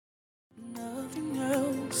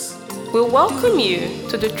We welcome you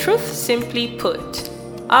to the Truth Simply Put,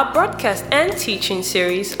 our broadcast and teaching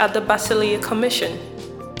series at the Basileia Commission.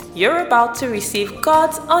 You're about to receive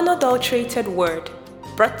God's unadulterated word,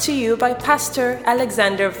 brought to you by Pastor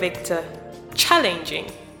Alexander Victor,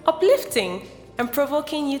 challenging, uplifting, and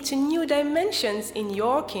provoking you to new dimensions in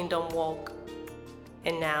your kingdom walk.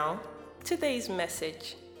 And now, today's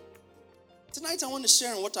message. Tonight I want to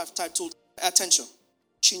share on what I've titled, Attention,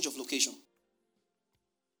 Change of Location.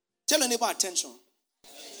 Tell your neighbor, attention.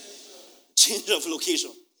 Change of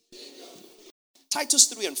location. Titus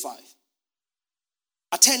 3 and 5.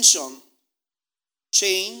 Attention,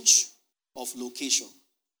 change of location.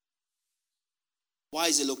 Why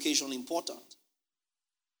is a location important?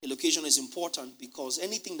 A location is important because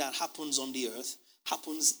anything that happens on the earth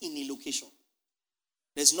happens in a location.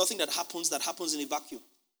 There's nothing that happens in a vacuum.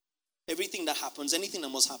 Everything that happens, anything that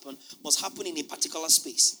must happen in a particular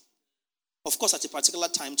space. Of course, at a particular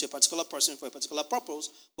time, to a particular person, for a particular purpose,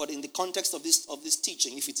 but in the context of this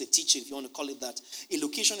teaching, if it's a teaching, if you want to call it that, a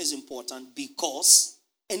location is important because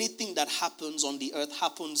anything that happens on the earth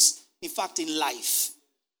happens, in fact, in life,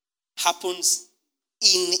 happens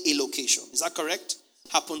in a location. Is that correct?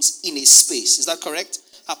 Happens in a space. Is that correct?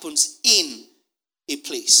 Happens in a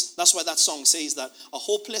place. That's why that song says that a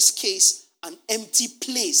hopeless case, an empty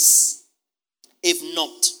place, if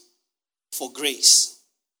not for grace.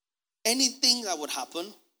 Anything that would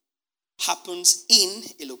happen happens in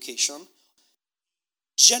a location.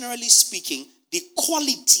 Generally speaking, the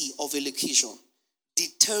quality of a location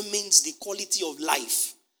determines the quality of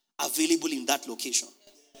life available in that location.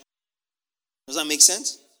 Does that make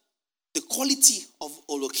sense? The quality of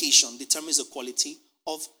a location determines the quality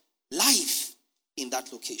of life in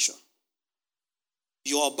that location.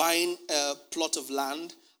 You are buying a plot of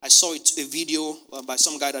land. I saw a video by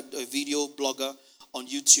some guy, a video blogger on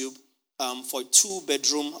YouTube, for a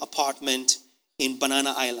 2-bedroom apartment in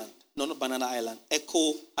Banana Island. No, not Banana Island.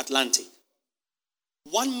 Echo Atlantic.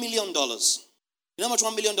 $1 million. You know how much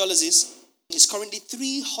 $1 million is? It's currently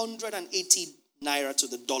 380 naira to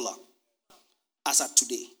the dollar as at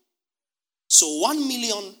today. So $1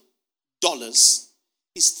 million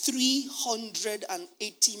is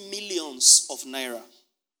 380 millions of naira.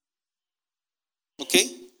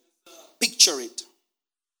 Okay? Picture it.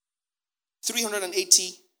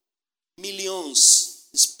 380 millions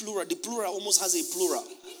is plural. The plural almost has a plural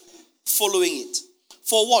following it.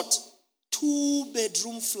 For what?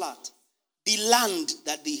 2-bedroom flat. The land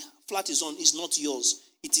that the flat is on is not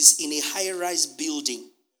yours. It is in a high-rise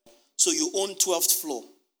building. So you own 12th floor.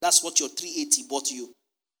 That's what your 380 bought you.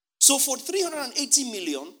 So for 380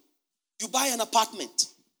 million, you buy an apartment.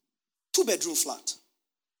 2-bedroom flat.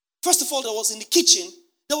 First of all, there was in the kitchen,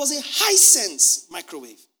 there was a Hisense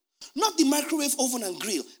microwave. Not the microwave oven and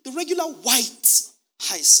grill. The regular white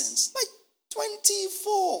Hisense. Like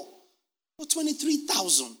 24 or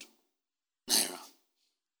 23,000 naira.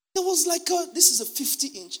 There was like this is a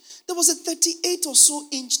 50-inch. There was a 38 or so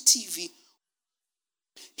inch TV.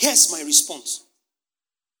 Here's my response.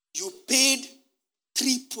 You paid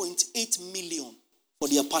 3.8 million for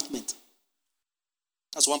the apartment.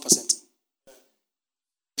 That's 1%.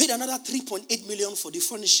 Paid another 3.8 million for the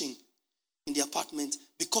furnishing in the apartment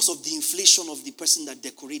because of the inflation of the person that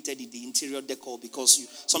decorated it, the interior decor, because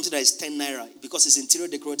something that is 10 naira, because it's interior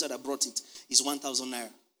decorator that brought it, is 1,000 naira.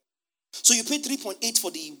 So you pay 3.8 for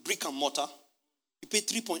the brick and mortar, you pay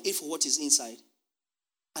 3.8 for what is inside,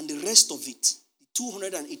 and the rest of it,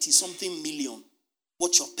 280 something million,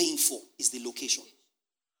 what you're paying for is the location.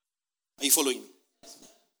 Are you following me?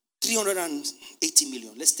 380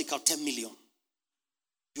 million, let's take out 10 million.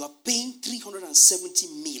 You are paying 370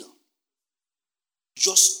 mil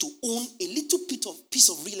just to own a little piece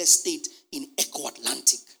of real estate in Echo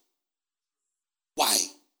Atlantic. Why?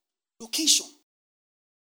 Location.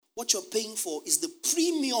 What you're paying for is the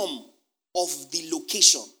premium of the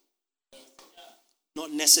location,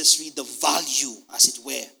 not necessarily the value, as it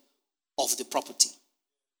were, of the property.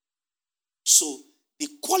 So the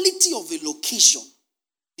quality of a location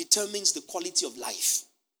determines the quality of life.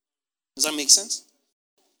 Does that make sense?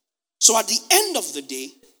 So at the end of the day,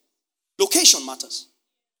 location matters.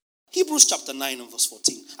 Hebrews chapter 9 and verse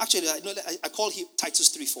 14. Actually, I call Titus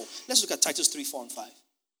 3:4. Let's look at Titus 3:4 and 5.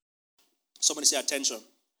 Somebody say attention.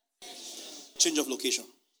 Change of location.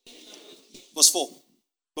 Verse 4.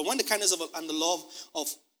 But when the kindness and the love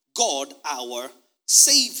of God, our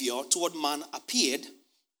Savior, toward man appeared,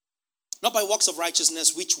 not by works of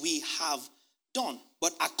righteousness which we have done,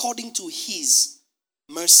 but according to his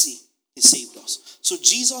mercy, he saved us. So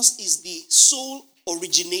Jesus is the sole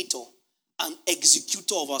originator and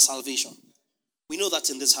executor of our salvation. We know that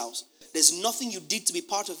in this house. There's nothing you did to be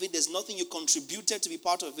part of it. There's nothing you contributed to be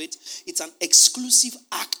part of it. It's an exclusive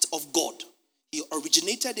act of God. He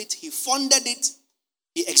originated it. He funded it.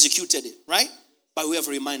 He executed it, right? By way of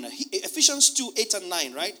a reminder. Ephesians 2, 8 and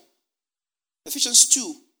 9, right? Ephesians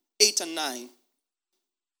 2, 8 and 9.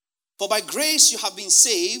 For by grace you have been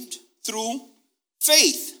saved through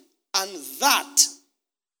faith, and that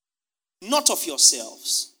not of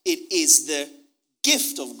yourselves. It is the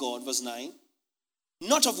gift of God, verse 9.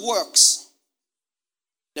 Not of works,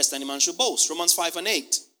 lest any man should boast. Romans 5 and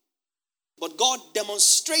 8. But God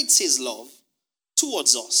demonstrates his love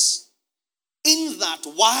towards us, in that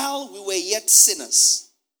while we were yet sinners,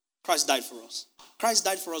 Christ died for us. Christ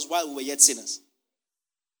died for us while we were yet sinners.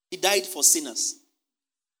 He died for sinners.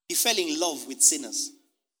 He fell in love with sinners.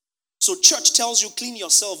 So church tells you, clean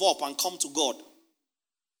yourself up and come to God.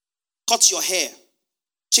 Cut your hair.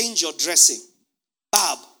 Change your dressing.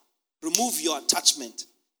 Barb. Remove your attachment.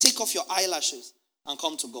 Take off your eyelashes and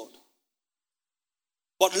come to God.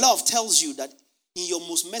 But love tells you that in your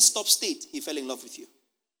most messed up state, he fell in love with you.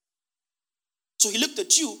 So he looked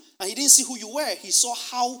at you and he didn't see who you were. He saw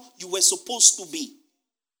how you were supposed to be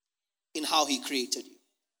in how he created you.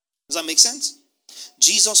 Does that make sense?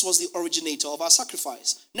 Jesus was the originator of our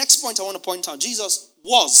sacrifice. Next point I want to point out, Jesus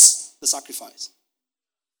was the sacrifice.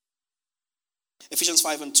 Ephesians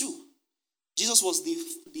 5 and 2. Jesus was the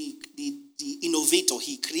innovator.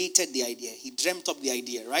 He created the idea. He dreamt up the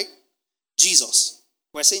idea, right? Jesus.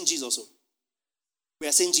 We're saying Jesus. We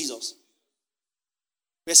are saying Jesus.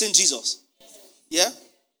 We are saying Jesus. Yeah?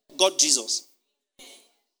 God Jesus.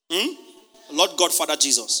 Lord God Father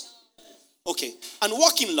Jesus. Okay. And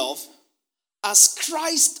walk in love as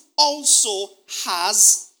Christ also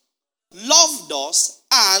has loved us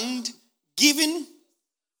and given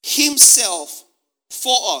himself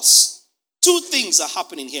for us. Two things are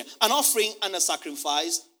happening here. An offering and a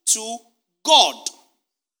sacrifice to God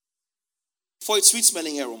for its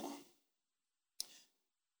sweet-smelling aroma.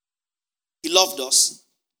 He loved us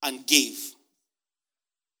and gave.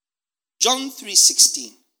 John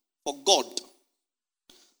 3:16. For God.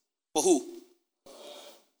 For who?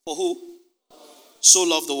 For who? So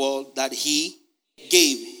loved the world that he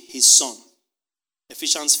gave his son.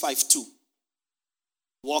 Ephesians 5:2.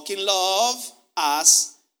 Walk in love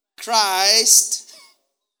as Christ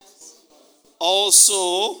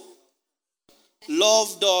also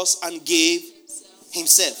loved us and gave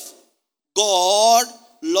himself. God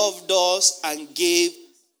loved us and gave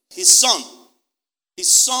his son.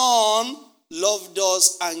 His son loved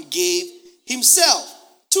us and gave himself.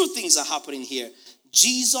 Two things are happening here.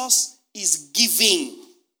 Jesus is giving.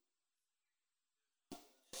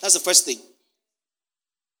 That's the first thing.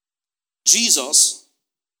 Jesus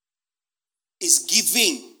is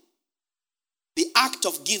giving. The act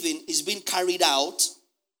of giving is being carried out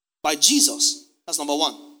by Jesus. That's number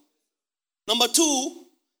one. Number two,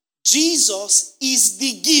 Jesus is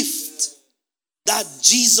the gift that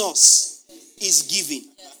Jesus is giving.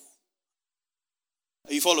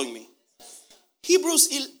 Are you following me?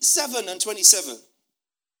 Hebrews 7 and 27.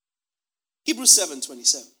 Hebrews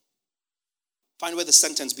 7:27. Find where the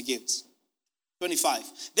sentence begins.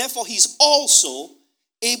 25. Therefore, he's also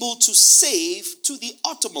able to save to the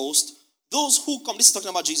uttermost those who come. This is talking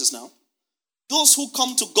about Jesus now. Those who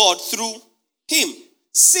come to God through him.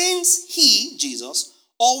 Since he, Jesus,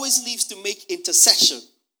 always lives to make intercession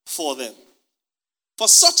for them. For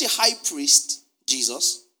such a high priest,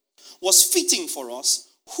 Jesus, was fitting for us,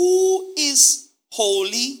 who is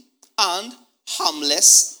holy and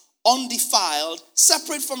harmless, undefiled,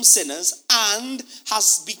 separate from sinners, and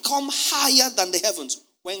has become higher than the heavens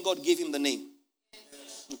when God gave him the name.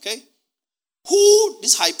 Okay? Who,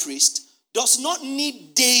 this high priest, does not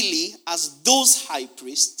need daily, as those high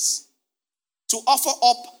priests, to offer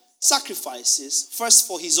up sacrifices, first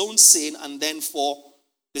for his own sin and then for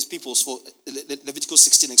his people's. For Leviticus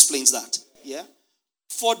 16 explains that. Yeah?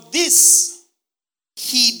 For this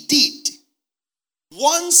he did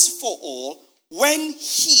once for all when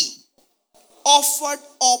he offered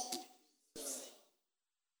up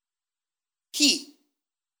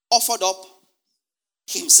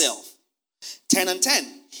himself. 10 and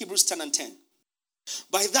 10. Hebrews 10 and 10.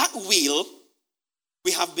 By that will,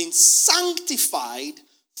 we have been sanctified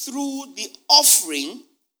through the offering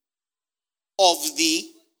of the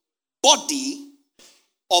body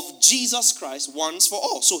of Jesus Christ once for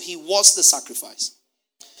all. So he was the sacrifice.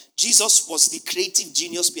 Jesus was the creative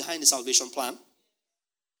genius behind the salvation plan.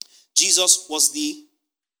 Jesus was the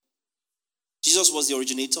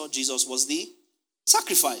originator. Jesus was the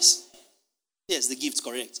sacrifice. Yes, the gift,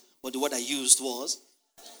 correct. But the word I used was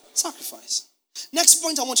sacrifice. Next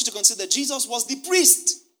point I want you to consider, Jesus was the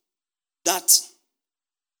priest that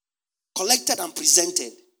collected and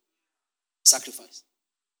presented sacrifice.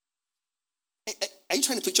 Are you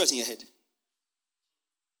trying to picture it in your head?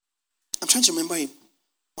 I'm trying to remember him.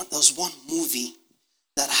 There was one movie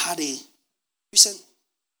that had a recent.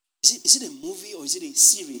 Is it a movie or is it a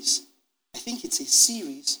series? I think it's a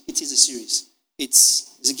series. It is a series.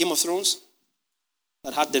 Is it Game of Thrones?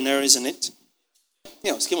 That had Daenerys in it?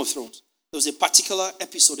 Yeah, it's Game of Thrones. There was a particular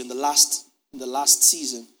episode in the last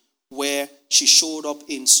season where she showed up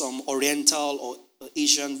in some Oriental or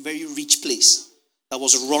Asian very rich place that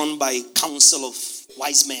was run by a council of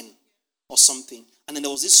wise men or something. And then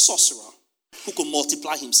there was this sorcerer who could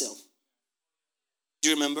multiply himself. Do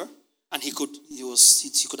you remember? And he could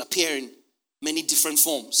appear in many different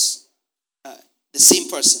forms. The same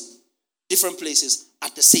person, different places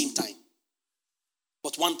at the same time.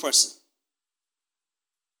 But one person.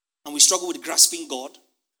 And we struggle with grasping God.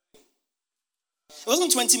 It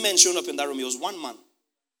wasn't 20 men showing up in that room. It was one man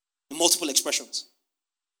in multiple expressions.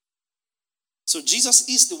 So Jesus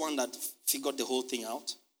is the one that figured the whole thing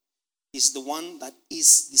out. He's the one that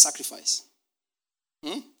is the sacrifice.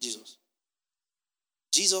 Jesus.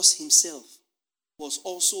 Jesus himself was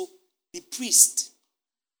also the priest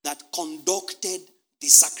that conducted the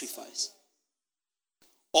sacrifice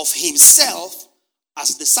of himself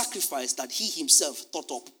as the sacrifice that he himself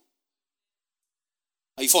thought up.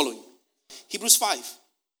 Are you following? Hebrews 5,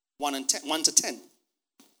 1 to 10.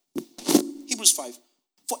 Hebrews 5.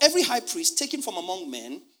 For every high priest taken from among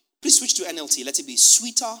men, please switch to NLT. Let it be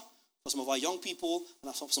sweeter for some of our young people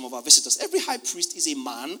and for some of our visitors. Every high priest is a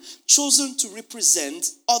man chosen to represent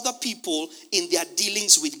other people in their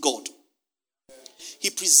dealings with God. He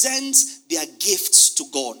presents their gifts to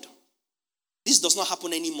God. This does not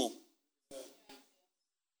happen anymore.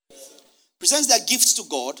 Presents their gifts to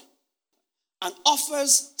God and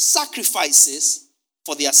offers sacrifices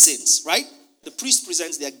for their sins, right? The priest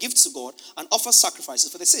presents their gifts to God and offers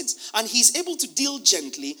sacrifices for their sins. And he's able to deal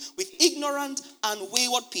gently with ignorant and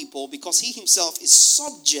wayward people because he himself is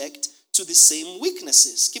subject to the same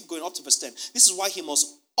weaknesses. Keep going up to verse 10. This is why he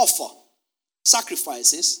must offer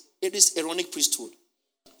sacrifices. It is Aaronic priesthood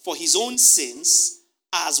for his own sins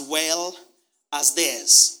as well as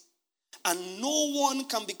theirs. And no one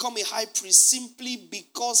can become a high priest simply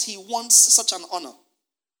because he wants such an honor.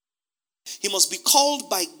 He must be called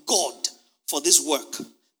by God for this work,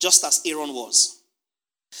 just as Aaron was.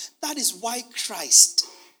 That is why Christ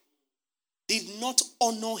did not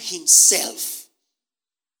honor himself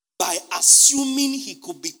by assuming he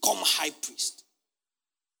could become high priest.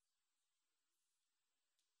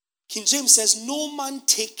 King James says, no man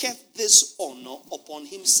taketh this honor upon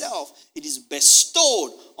himself. It is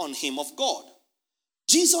bestowed on him of God.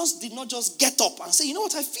 Jesus did not just get up and say, you know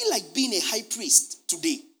what, I feel like being a high priest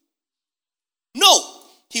today. No,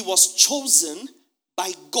 he was chosen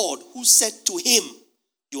by God who said to him,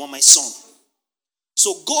 you are my son.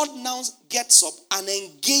 So God now gets up and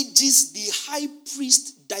engages the high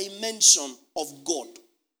priest dimension of God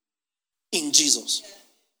in Jesus.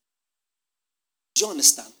 Do you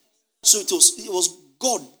understand? So it was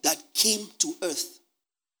God that came to earth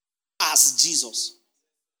as Jesus.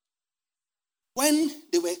 When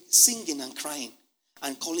they were singing and crying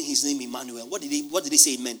and calling his name Emmanuel, what did they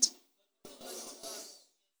say it meant?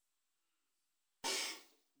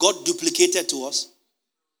 God duplicated to us.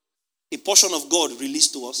 A portion of God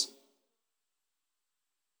released to us.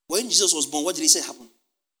 When Jesus was born, what did he say happened?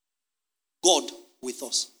 God with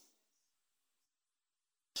us.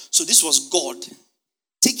 So this was God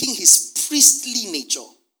taking his priestly nature,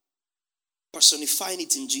 personifying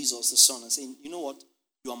it in Jesus, the Son, and saying, you know what?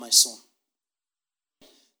 You are my son.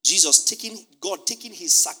 God taking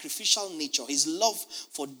his sacrificial nature, his love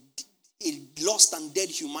for a lost and dead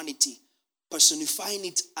humanity, personifying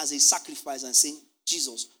it as a sacrifice and saying,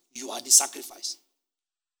 Jesus, you are the sacrifice.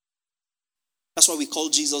 That's why we call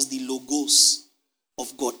Jesus the Logos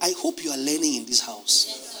of God. I hope you are learning in this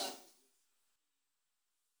house.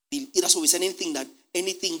 Yes, that's why we say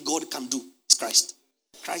anything God can do is Christ.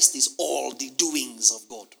 Christ is all the doings of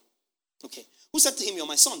God. Okay. Who said to him, you're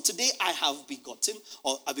my son? Today I have begotten,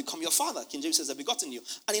 or I become your father. King James says, I've begotten you.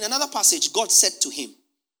 And in another passage, God said to him,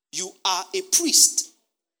 you are a priest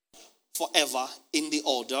forever in the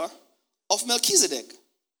order of Melchizedek.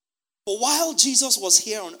 But while Jesus was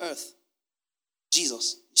here on earth,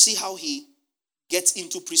 Jesus, see how he gets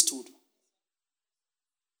into priesthood.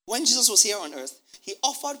 When Jesus was here on earth, he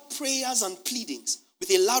offered prayers and pleadings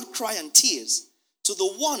with a loud cry and tears to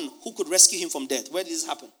the one who could rescue him from death. Where did this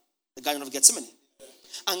happen? The Garden of Gethsemane.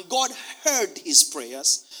 And God heard his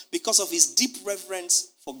prayers because of his deep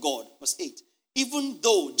reverence for God. Verse 8. even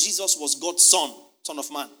though Jesus was God's son, son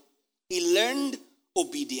of man, he learned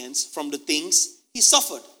obedience from the things he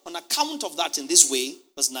suffered. On account of that, in this way,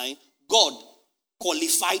 verse 9, God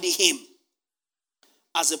qualified him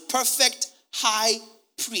as a perfect high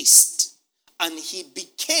priest, and he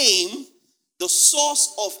became the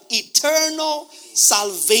source of eternal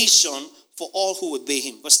salvation for all who obey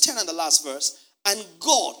him. Verse 10 and the last verse, and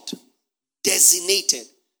God designated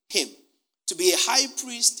him to be a high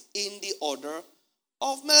priest in the order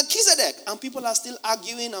of Melchizedek. And people are still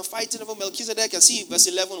arguing and fighting over Melchizedek. And see verse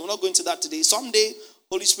 11, we're not going to that today. Someday,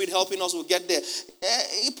 Holy Spirit helping us, we'll get there.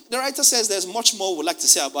 The writer says there's much more we'd like to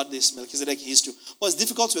say about this Melchizedek history. But it's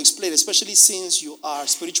difficult to explain, especially since you are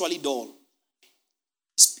spiritually dull.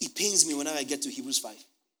 It pains me whenever I get to Hebrews 5.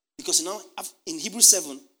 Because now in Hebrews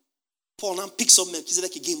 7, Paul now picks up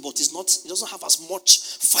Melchizedek again, but he doesn't have as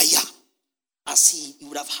much fire as he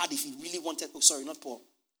would have had if he really wanted. Oh, sorry, not Paul.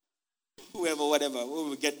 Whoever, whatever.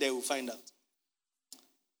 When we get there, we'll find out.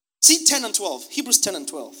 See 10 and 12. Hebrews 10 and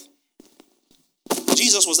 12.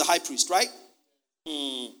 Jesus was the high priest, right?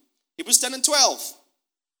 Hebrews 10 and 12.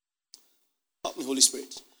 Help me, Holy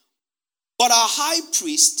Spirit. But our high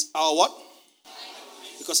priest, our what?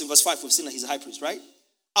 Because in verse 5 we've seen that he's a high priest, right?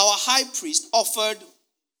 Our high priest offered.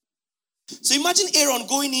 So imagine Aaron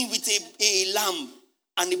going in with a lamb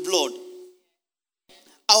and the blood.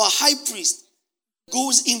 Our high priest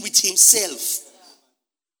goes in with himself.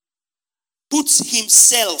 Puts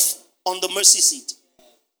himself on the mercy seat.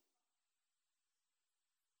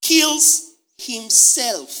 Kills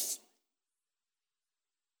himself.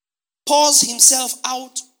 Pours himself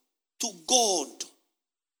out to God.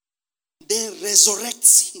 Then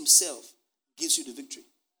resurrects himself. Gives you the victory.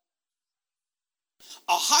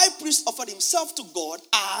 Our high priest offered himself to God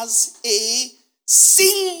as a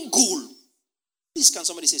single. Please, can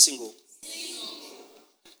somebody say single?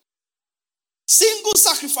 Single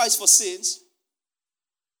sacrifice for sins.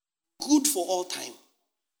 Good for all time.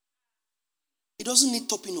 It doesn't need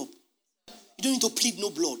topping up. You don't need to plead no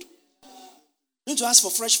blood. You don't need to ask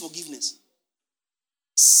for fresh forgiveness.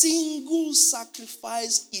 Single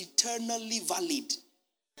sacrifice, eternally valid.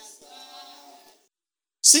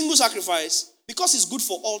 Single sacrifice, because it's good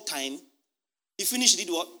for all time, he finished, did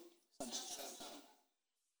what?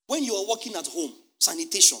 When you are working at home,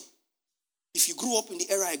 sanitation. If you grew up in the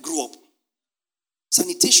era I grew up,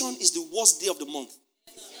 sanitation is the worst day of the month.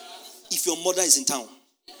 If your mother is in town.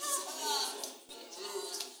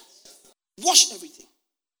 Wash everything.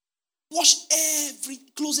 Wash every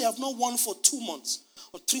clothes you have not worn for 2 months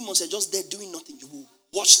or 3 months. You're just there doing nothing. You will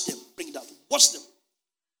wash them. Bring it out. Wash them.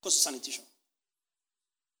 Because of sanitation.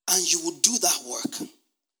 And you will do that work.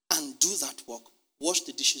 And do that work. Wash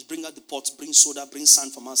the dishes. Bring out the pots. Bring soda. Bring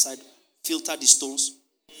sand from outside. Filter the stones.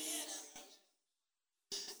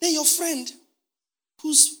 Then your friend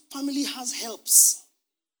whose family has helps.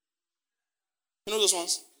 You know those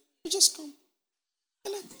ones? You just come.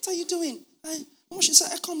 You're like, what are you doing? She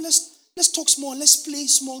said, come, let's talk small. Let's play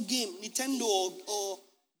small game. Nintendo or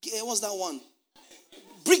what's that one?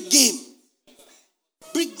 Brick game.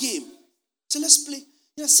 Brick game. So let's play.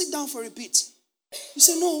 Yeah, sit down for a bit. You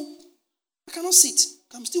say, no, I cannot sit.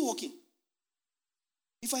 I'm still walking.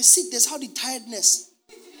 If I sit, that's how the tiredness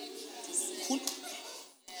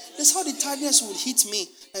will hit me.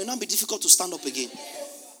 And it will not be difficult to stand up again.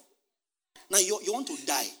 Now you want to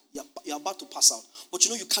die. You're about to pass out. But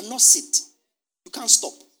you cannot sit. You can't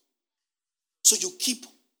stop. So you keep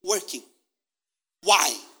working.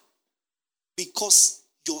 Why? Because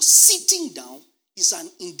your sitting down is an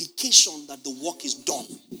indication that the work is done.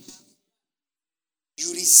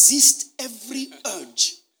 You resist every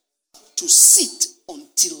urge to sit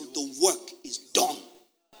until the work is done.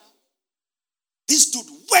 This dude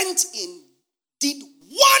went in, did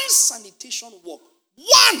one sanitation work.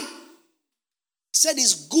 One! Said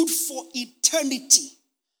it's good for eternity.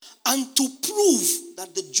 And to prove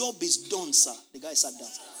that the job is done, sir, the guy sat down.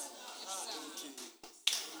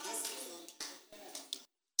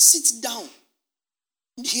 Sits down.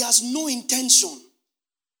 He has no intention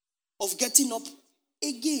of getting up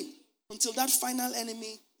again until that final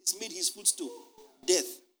enemy is made his footstool.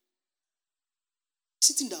 Death.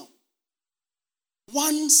 Sitting down.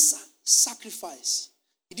 One sacrifice.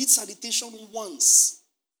 He did sanitation once.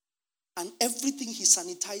 And everything he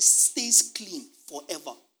sanitized stays clean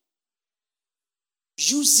forever.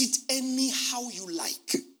 Use it anyhow you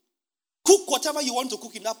like. Cook whatever you want to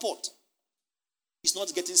cook in that pot. It's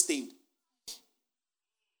not getting stained.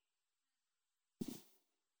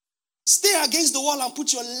 Stay against the wall and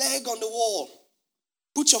put your leg on the wall.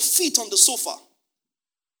 Put your feet on the sofa.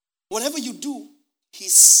 Whatever you do,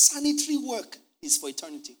 his sanitary work is for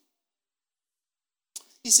eternity.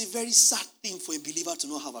 It's a very sad thing for a believer to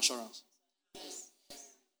not have assurance.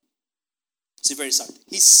 It's a very sad thing.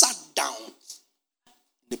 He sat down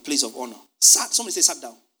in the place of honor. Somebody say sat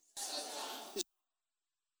down.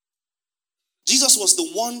 Jesus was the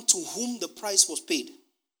one to whom the price was paid.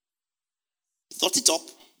 He thought it up.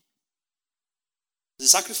 The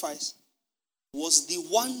sacrifice was the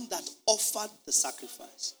one that offered the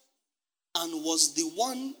sacrifice and was the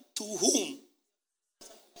one to whom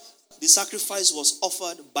the sacrifice was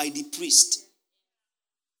offered by the priest,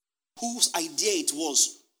 whose idea it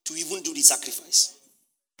was to even do the sacrifice.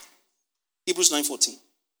 Hebrews 9:14.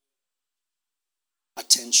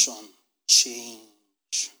 Attention,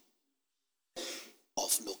 change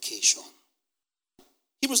of location.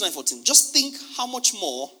 Hebrews 9:14. Just think how much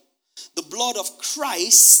more the blood of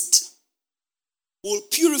Christ will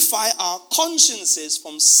purify our consciences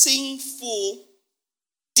from sinful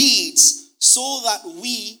deeds so that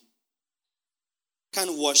we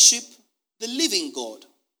can worship the living God.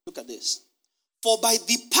 Look at this. For by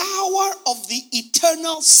the power of the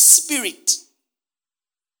eternal Spirit,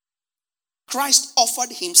 Christ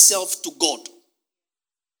offered himself to God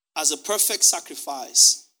as a perfect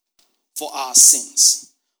sacrifice for our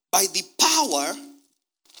sins. By the power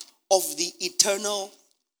of the eternal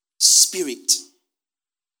Spirit.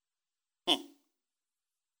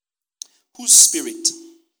 Whose spirit?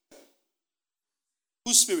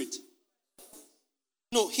 Whose spirit?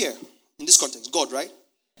 No, here, in this context, God, right?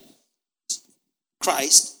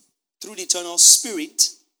 Christ, through the eternal Spirit,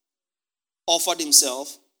 offered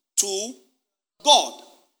himself to God.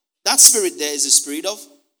 That spirit there is the spirit of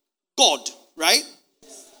God, right?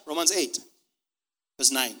 Romans 8,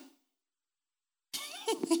 verse 9.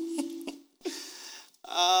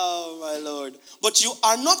 Oh, my Lord. But you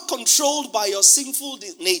are not controlled by your sinful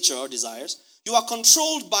nature or desires. You are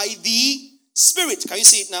controlled by the Spirit. Can you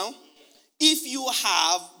see it now? If you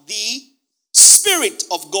have the Spirit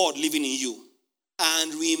of God living in you.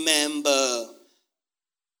 And remember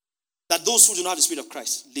that those who do not have the Spirit of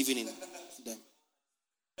Christ living in them.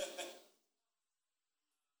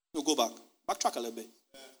 We'll go back. Backtrack a little bit.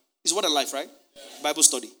 It's what a life, right? Bible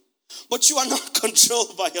study. But you are not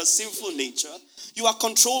controlled by your sinful nature. You are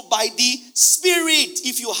controlled by the Spirit.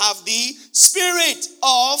 If you have the Spirit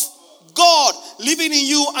of God living in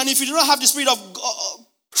you, and if you do not have the Spirit of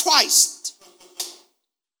Christ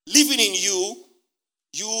living in you,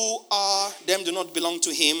 them do not belong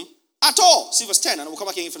to him at all. See verse 10, and we'll come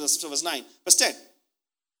back again for verse 9. Verse 10.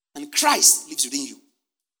 And Christ lives within you.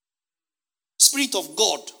 Spirit of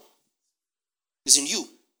God is in you.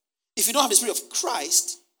 If you don't have the Spirit of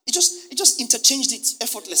Christ, it just interchanged it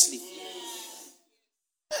effortlessly.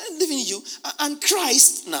 Living in you. And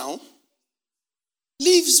Christ now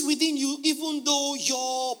lives within you, even though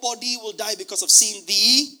your body will die because of sin.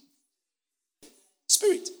 The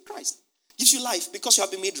Spirit, Christ, gives you life because you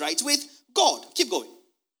have been made right with God. Keep going.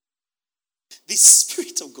 The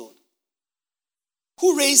Spirit of God,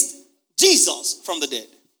 who raised Jesus from the dead,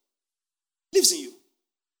 lives in you.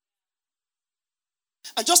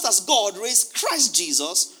 And just as God raised Christ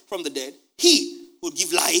Jesus from the dead, he will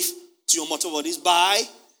give life to your mortal bodies by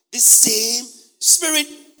the same Spirit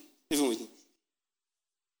living with you.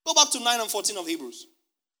 Go back to 9 and 14 of Hebrews.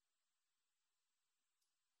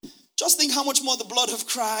 Just think how much more the blood of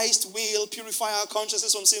Christ will purify our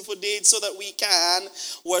consciences from sinful deeds so that we can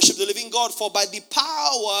worship the living God. For by the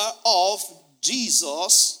power of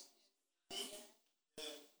Jesus,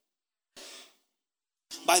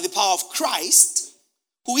 by the power of Christ,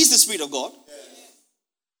 who is the Spirit of God,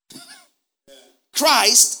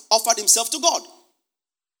 Christ offered himself to God.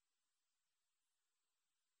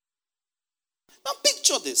 Now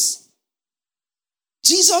picture this.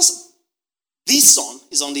 Jesus, the Son,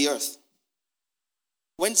 is on the earth.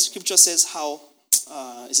 When Scripture says how,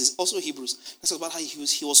 this is also Hebrews, it talks about how he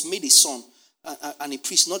was made a son and a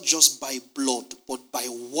priest, not just by blood, but by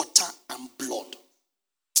water and blood.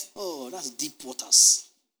 Oh, that's deep waters.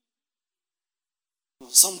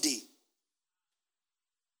 Someday.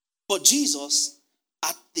 But Jesus,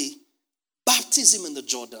 at the baptism in the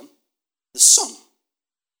Jordan, the Son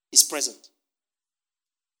is present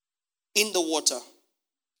in the water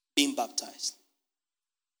being baptized.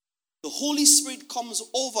 The Holy Spirit comes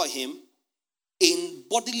over him in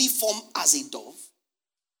bodily form as a dove.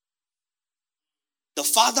 The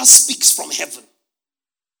Father speaks from heaven.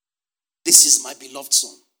 This is my beloved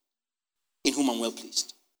Son, in whom I'm well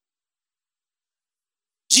pleased.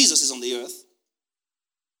 Jesus is on the earth,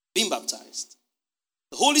 being baptized.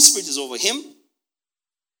 The Holy Spirit is over him,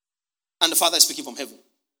 and the Father is speaking from heaven.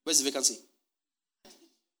 Where's the vacancy?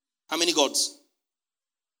 How many gods?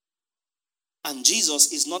 And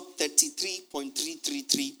Jesus is not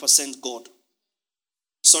 33.333% God,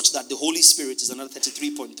 such that the Holy Spirit is another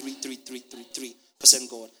 33.33333%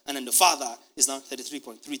 God. And then the Father is now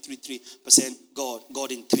 33.333% God.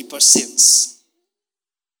 God in 3%.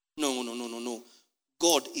 No.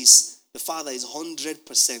 The Father is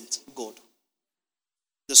 100% God.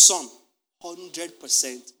 The Son,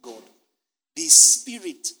 100% God. The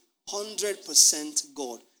Spirit, 100%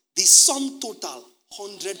 God. The sum total,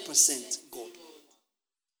 100% God.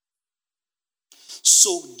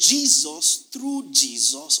 So Jesus, through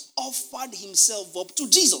Jesus, offered himself up to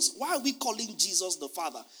Jesus. Why are we calling Jesus the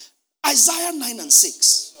Father? Isaiah 9 and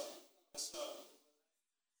 6.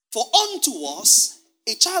 For unto us,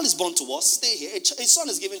 a child is born to us. Stay here. A son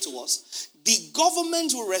is given to us. The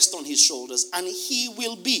government will rest on his shoulders, and he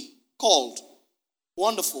will be called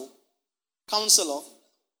Wonderful, Counselor,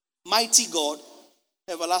 Mighty God,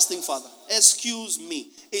 Everlasting Father. Excuse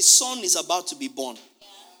me. A son is about to be born.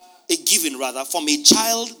 A given, rather, from a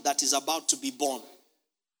child that is about to be born.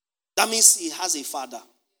 That means he has a father.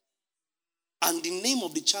 And the name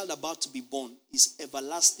of the child about to be born is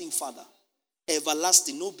Everlasting Father.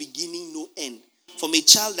 Everlasting, no beginning, no end. From a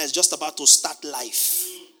child that's just about to start life.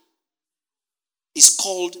 Is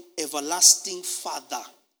called Everlasting Father.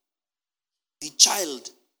 The child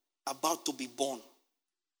about to be born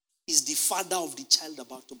is the father of the child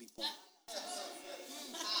about to be born.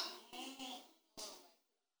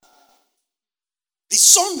 The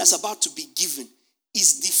son that's about to be given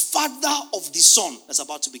is the father of the son that's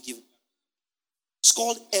about to be given. It's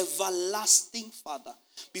called Everlasting Father.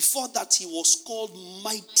 Before that, he was called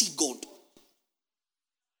Mighty God.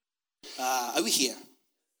 Are we here?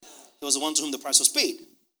 He was the one to whom the price was paid.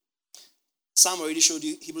 Sam already showed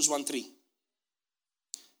you Hebrews 1:3.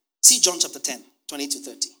 See John chapter 10, 28 to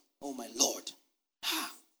 30. Oh my Lord.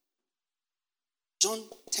 John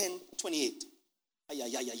 10, 28.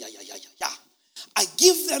 I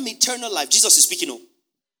give them eternal life. Jesus is speaking.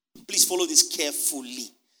 Please follow this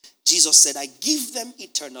carefully. Jesus said, I give them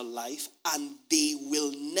eternal life and they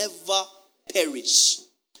will never perish.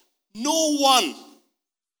 No one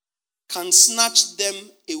can snatch them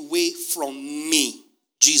away from me.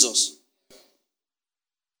 Jesus.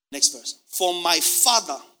 Next verse. For my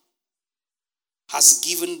Father has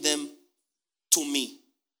given them to me.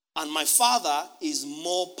 And my Father is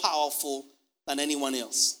more powerful than anyone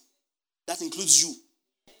else. That includes you.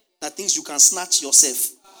 That thinks you can snatch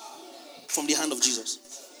yourself from the hand of Jesus.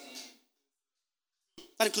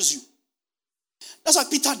 That includes you. That's why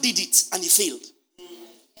Peter did it and he failed.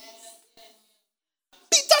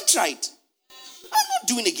 Peter tried. I'm not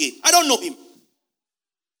doing again. I don't know him.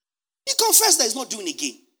 He confessed that he's not doing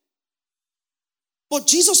again. But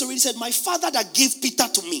Jesus already said, my Father that gave Peter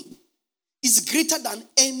to me is greater than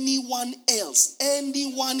anyone else.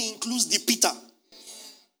 Anyone includes the Peter.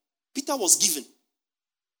 Peter was given.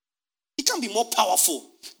 He can't be more powerful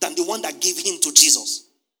than the one that gave him to Jesus.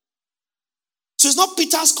 So it's not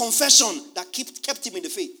Peter's confession that kept him in the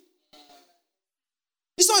faith.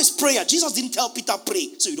 It's not his prayer. Jesus didn't tell Peter,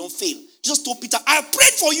 pray so you don't fail. Jesus told Peter, I have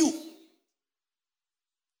prayed for you.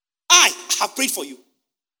 I have prayed for you.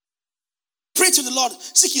 Pray to the Lord,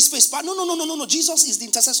 seek his face. But no. Jesus is the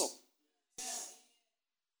intercessor.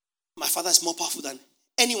 My Father is more powerful than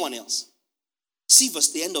anyone else. See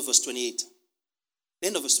the end of verse 28. The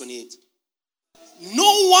end of verse 28.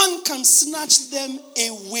 No one can snatch them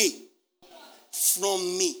away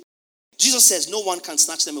from me. Jesus says no one can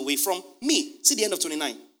snatch them away from me. See the end of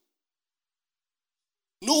 29.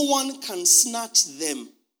 No one can snatch them.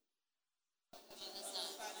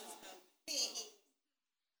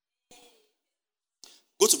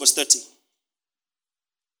 Go to verse 30.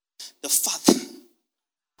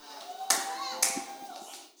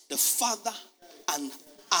 The Father and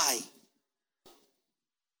I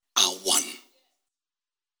are one.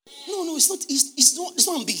 No, it's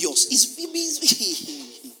not ambiguous. It's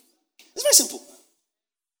very simple.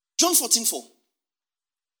 John 14:4.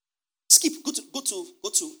 Skip. Go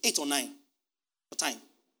to 8 or 9 for time.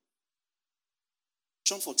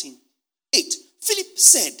 John 14:8. Philip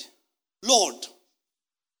said, Lord.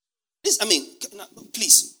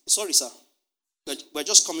 Please, sorry, sir. We're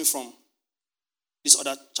just coming from this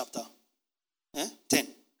other chapter. 10.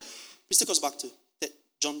 Please take us back to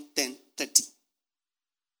John 10:30.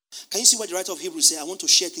 Can you see what the writer of Hebrews said? I want to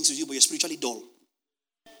share things with you, but you're spiritually dull.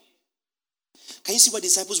 Can you see why the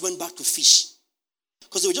disciples went back to fish?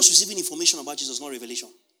 Because they were just receiving information about Jesus, not revelation.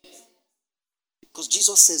 Because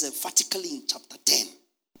Jesus says emphatically in chapter 10,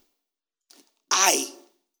 I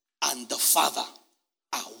and the Father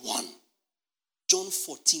are one. John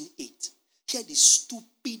 14:8. Hear the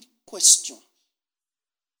stupid question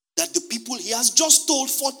that the people he has just told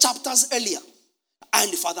 4 chapters earlier, I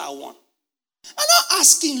and the Father are one. And I'm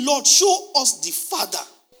asking, Lord, show us the Father,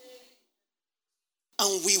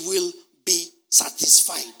 and we will be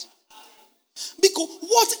satisfied. Because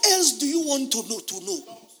what else do you want to know?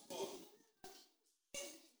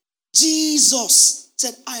 Jesus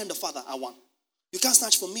said, I and the Father are one. You can't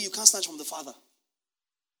snatch from me, you can't snatch from the Father.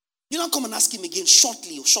 You don't come and ask him again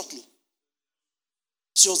shortly.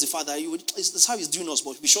 Show us the Father. That's how he's doing us,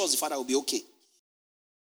 but if he shows us the Father, will be okay.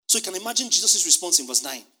 So you can imagine Jesus' response in verse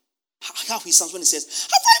 9. How he sounds when he says,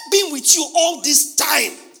 have I been with you all this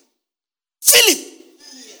time? Philip.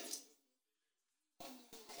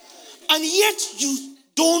 And yet you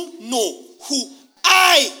don't know who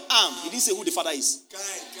I am. He didn't say who the Father is.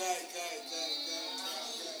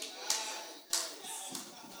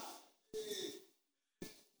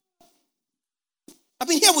 I've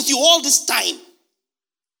been here with you all this time.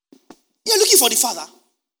 You're looking for the Father.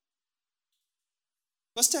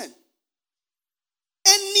 Verse 10.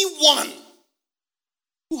 Anyone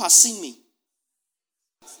who has seen me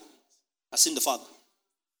has seen the Father.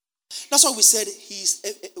 That's why we said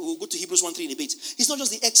we'll go to Hebrews 1:3 in a bit. He's not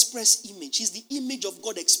just the express image. He's the image of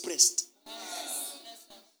God expressed.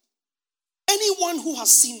 Anyone who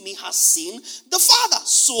has seen me has seen the Father.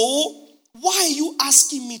 So, why are you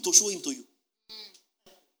asking me to show him to you?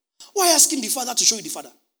 Why asking the Father to show you the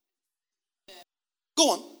Father?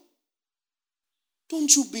 Go on.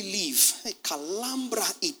 Don't you believe that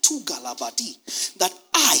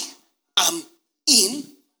I am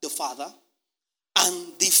in the Father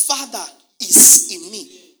and the Father is in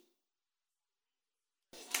me?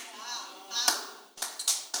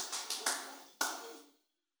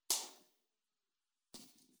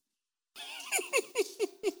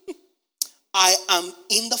 I am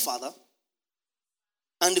in the Father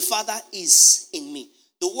and the Father is in me.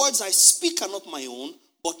 The words I speak are not my own,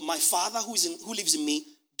 but my Father who lives in me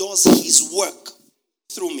does his work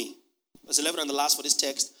through me. Verse 11 and the last for this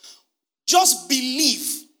text. Just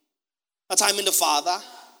believe that I'm in the Father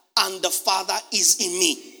and the Father is in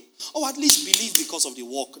me. Or at least believe because of the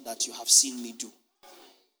work that you have seen me do.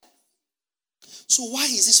 So why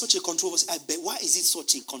is it such a controversy? Why is it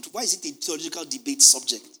such a controversy? Why is it a theological debate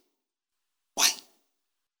subject? Why?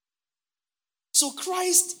 So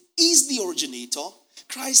Christ is the originator.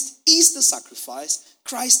 Christ is the sacrifice.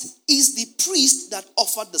 Christ is the priest that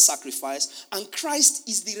offered the sacrifice. And Christ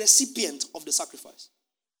is the recipient of the sacrifice.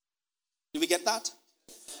 Did we get that?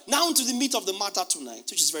 Now to the meat of the matter tonight,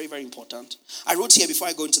 which is very, very important. I wrote here before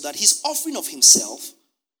I go into that, his offering of himself,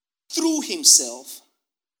 through himself,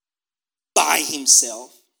 by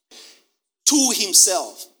himself, to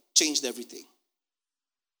himself, changed everything.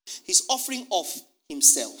 His offering of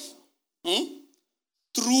himself,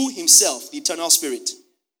 through himself, the eternal spirit,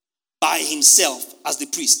 by himself as the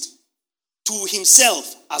priest, to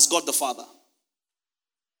himself as God the Father,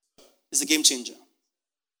 is a game changer.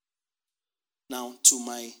 Now to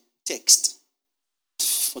my text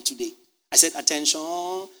for today. I said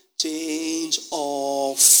attention, change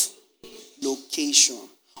of location.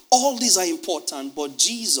 All these are important, but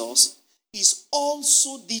Jesus is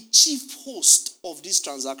also the chief host of this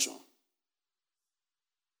transaction.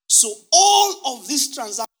 So all of these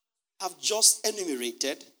transactions I have just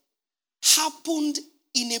enumerated happened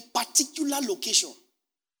in a particular location.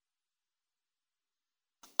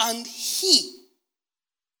 And he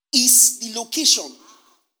is the location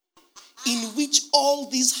in which all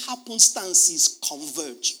these happenstances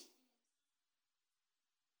converge.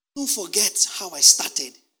 Don't forget how I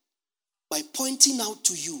started by pointing out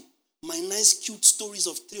to you my nice cute stories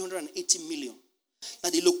of 380 million.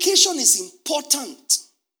 That the location is important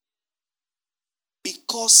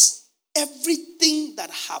because everything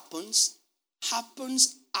that happens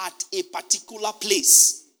at a particular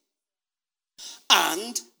place.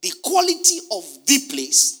 And the quality of the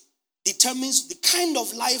place determines the kind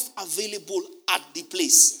of life available at the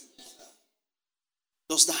place.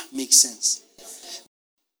 Does that make sense?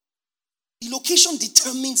 The location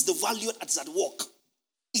determines the value that is at work.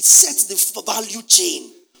 It sets the value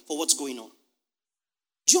chain for what's going on.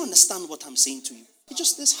 Do you understand what I'm saying to you?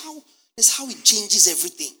 That's how it changes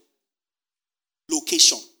everything.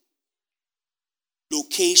 Location.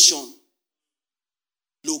 Location.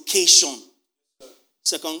 Location.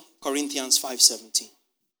 2 Corinthians 5:17.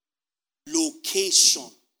 Location.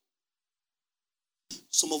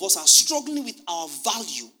 Some of us are struggling with our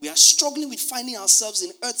value. We are struggling with finding ourselves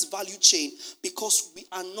in Earth's value chain because we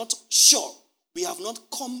are not sure. We have not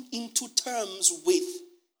come into terms with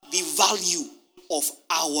the value of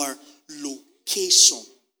our location.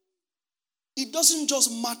 It doesn't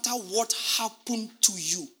just matter what happened to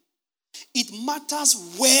you. It matters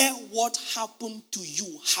where what happened to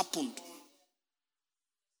you happened.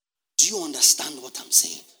 Do you understand what I'm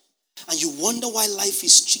saying? And you wonder why life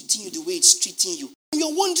is treating you the way it's treating you.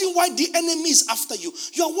 You're wondering why the enemy is after you.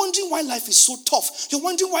 You're wondering why life is so tough. You're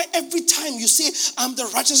wondering why every time you say, I'm the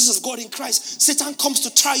righteousness of God in Christ, Satan comes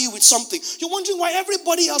to try you with something. You're wondering why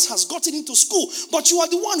everybody else has gotten into school, but you are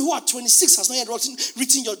the one who at 26 has not yet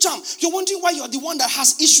written your JAMB. You're wondering why you're the one that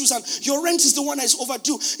has issues and your rent is the one that is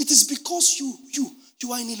overdue. It is because you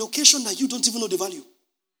are in a location that you don't even know the value.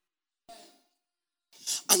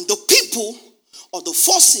 And the people or the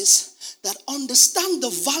forces that understand the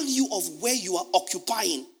value of where you are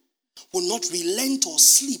occupying will not relent or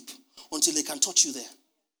sleep until they can touch you there.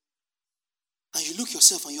 And you look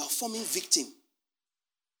yourself and you are forming victim.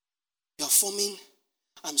 You are forming,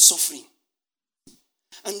 I'm suffering.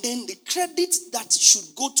 And then the credit that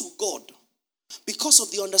should go to God because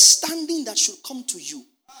of the understanding that should come to you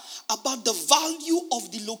about the value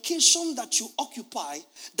of the location that you occupy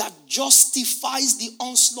that justifies the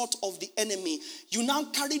onslaught of the enemy. You now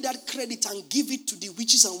carry that credit and give it to the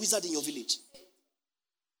witches and wizards in your village.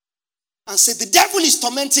 And say, the devil is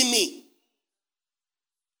tormenting me.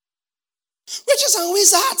 Witches and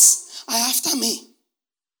wizards are after me.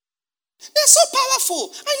 They're so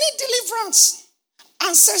powerful. I need deliverance.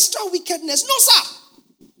 Ancestral wickedness. No,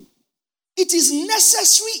 sir. It is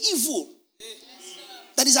necessary evil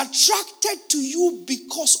that is attracted to you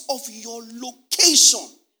because of your location.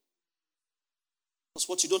 Because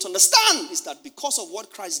what you don't understand is that because of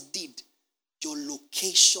what Christ did, your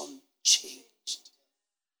location changed.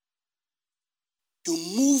 You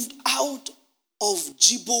moved out of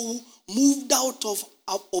Jibowu, moved out of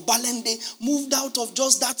Obalende, moved out of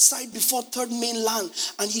just that side before Third Mainland,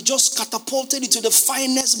 and he just catapulted it to the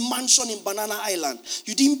finest mansion in Banana Island.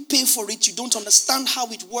 You didn't pay for it. You don't understand how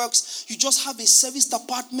it works. You just have a serviced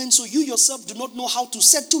apartment, so you yourself do not know how to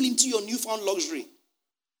settle into your newfound luxury.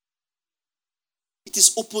 It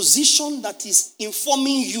is opposition that is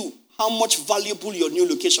informing you how much valuable your new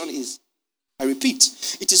location is. I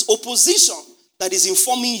repeat, it is opposition that is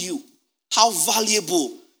informing you how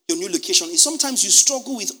valuable your new location is. Sometimes you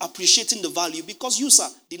struggle with appreciating the value because you, sir,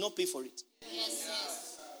 did not pay for it. Yes.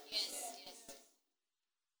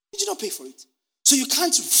 You did not pay for it. So you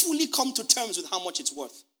can't fully come to terms with how much it's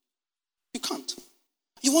worth. You can't.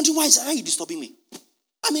 You wonder why are you disturbing me?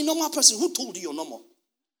 I'm a normal person. Who told you you're normal?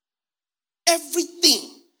 Everything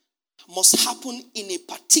must happen in a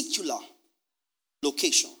particular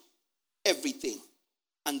location. Everything.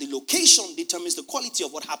 And the location determines the quality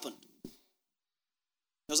of what happened.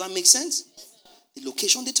 Does that make sense? The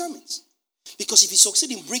location determines. Because if you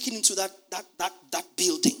succeed in breaking into that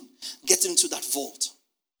building, getting into that vault,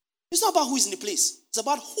 it's not about who is in the place. It's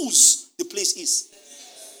about whose the place is.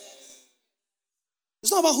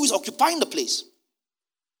 It's not about who is occupying the place.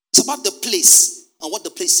 It's about the place and what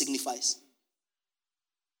the place signifies.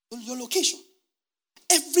 Your location.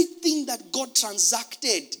 Everything that God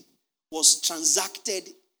transacted was transacted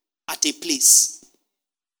at a place.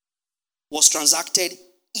 Was transacted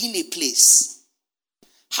in a place.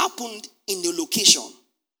 Happened in a location.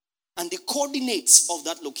 And the coordinates of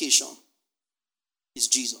that location is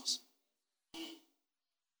Jesus.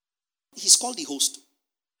 He's called the host.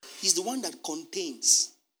 He's the one that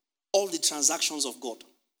contains all the transactions of God.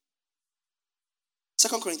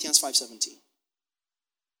 2 Corinthians 5:17.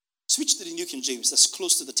 Switch to the New King James. That's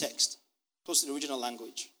close to the text. Close to the original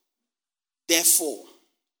language. Therefore,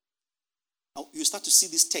 you start to see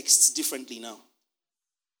these texts differently now.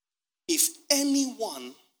 If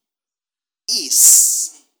anyone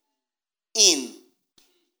is in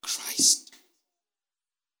Christ.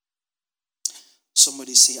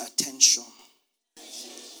 Somebody say attention.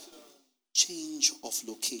 Change of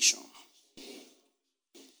location.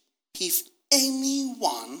 If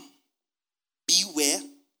anyone be where?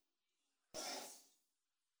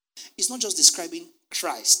 It's not just describing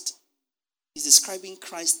Christ. It's describing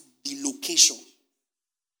Christ, the location.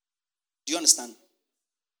 Do you understand?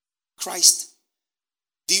 Christ,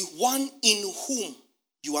 the one in whom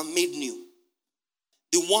you are made new.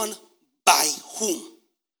 The one by whom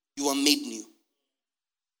you are made new.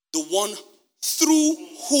 The one through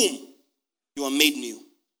whom you are made new.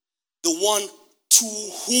 The one to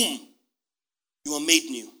whom you are made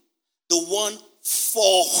new. The one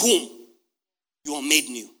for whom you are made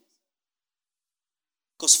new.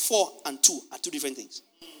 Because for and to are two different things.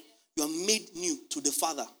 You are made new to the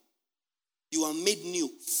Father. You are made new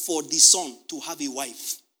for the Son to have a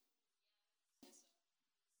wife.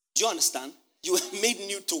 Do you understand? You are made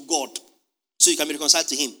new to God so you can be reconciled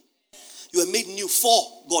to Him. You are made new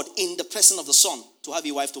for God in the presence of the Son to have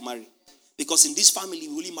a wife to marry. Because in this family,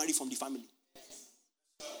 we only marry from the family.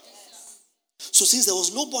 So since there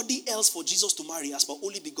was nobody else for Jesus to marry as per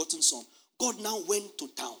only begotten son, God now went to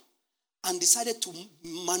town and decided to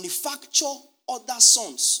manufacture other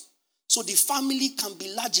sons so the family can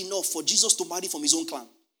be large enough for Jesus to marry from his own clan.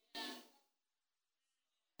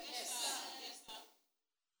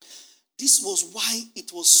 This was why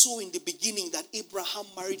it was so in the beginning that Abraham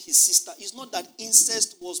married his sister. It's not that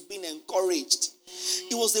incest was being encouraged.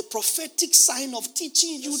 It was the prophetic sign of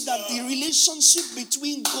teaching you that the relationship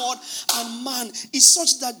between God and man is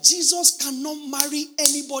such that Jesus cannot marry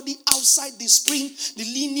anybody outside the spring, the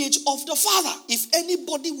lineage of the Father. If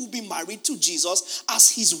anybody will be married to Jesus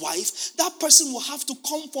as his wife, that person will have to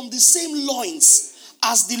come from the same loins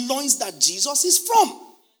as the loins that Jesus is from.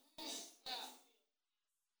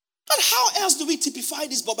 But how else do we typify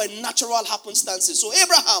this but by natural happenstances? So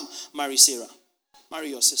Abraham, marry Sarah.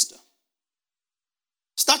 Marry your sister.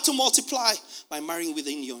 Start to multiply by marrying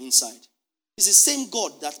within your inside. It's the same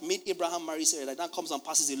God that made Abraham marry Sarah that now comes and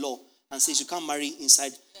passes a law and says you can't marry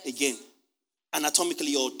inside again.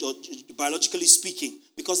 Anatomically or biologically speaking.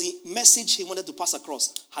 Because the message he wanted to pass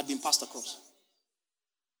across had been passed across.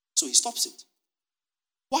 So he stops it.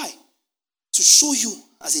 Why? To show you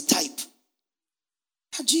as a type.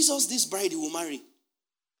 Jesus, this bride he will marry,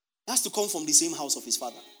 has to come from the same house of his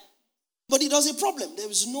father. But it was a problem.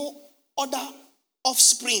 There is no other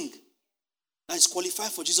offspring that is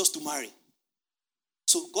qualified for Jesus to marry.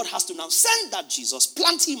 So God has to now send that Jesus,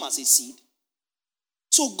 plant him as a seed.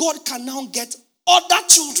 So God can now get other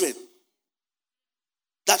children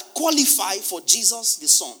that qualify for Jesus the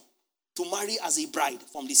Son to marry as a bride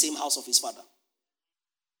from the same house of his father.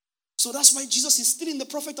 So that's why Jesus is still in the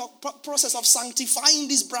process of sanctifying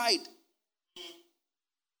this bride.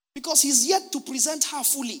 Because he's yet to present her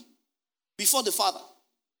fully before the Father.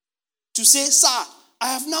 To say, sir,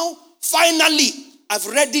 I have now I've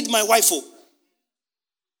readied my wife.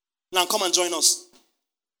 Now come and join us.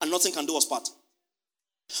 And nothing can do us part.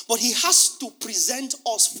 But he has to present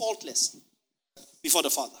us faultless before the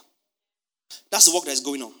Father. That's the work that is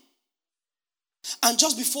going on. And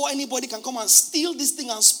just before anybody can come and steal this thing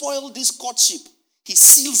and spoil this courtship, he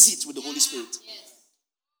seals it with the Holy Spirit.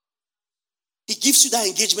 He gives you that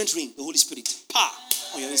engagement ring, the Holy Spirit.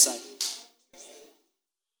 On your inside.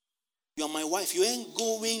 You are my wife. You ain't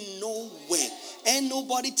going nowhere. Ain't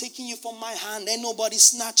nobody taking you from my hand. Ain't nobody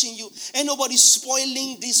snatching you. Ain't nobody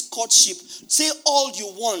spoiling this courtship. Say all you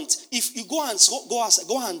want. If you go and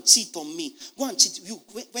cheat on me, go and cheat.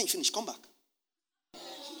 When you finish, come back.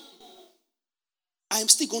 I am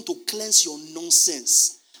still going to cleanse your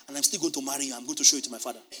nonsense. And I'm still going to marry you. I'm going to show you to my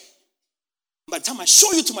father. By the time I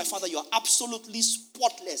show you to my father, you are absolutely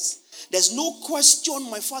spotless. There's no question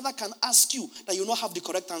my father can ask you that you not have the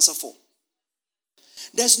correct answer for.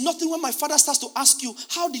 There's nothing when my father starts to ask you,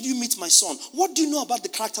 how did you meet my son? What do you know about the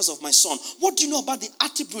characters of my son? What do you know about the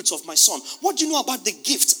attributes of my son? What do you know about the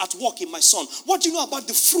gifts at work in my son? What do you know about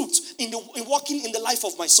the fruit in working in the life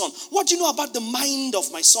of my son? What do you know about the mind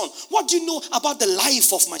of my son? What do you know about the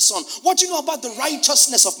life of my son? What do you know about the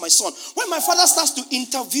righteousness of my son? When my father starts to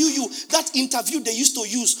interview you, that interview they used to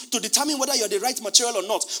use to determine whether you're the right material or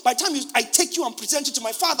not, by the time I take you and present you to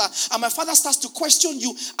my father, and my father starts to question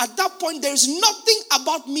you, at that point there is nothing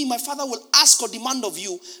about me my father will ask or demand of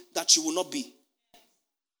you that you will not be.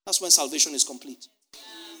 That's when salvation is complete.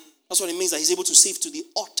 That's what it means that he's able to save to the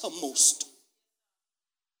uttermost.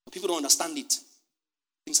 But people don't understand it.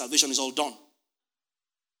 I think salvation is all done.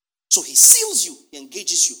 So he seals you, he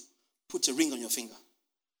engages you, puts a ring on your finger.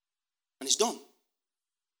 And it's done.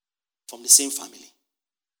 From the same family.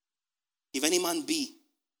 If any man be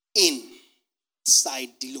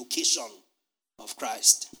inside the location of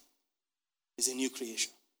Christ, is a new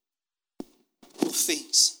creation. All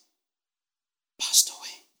things passed away.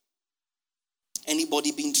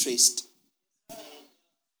 Anybody being traced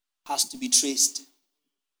has to be traced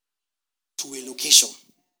to a location.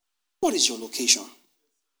 What is your location?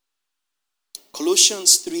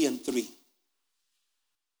 Colossians 3:3.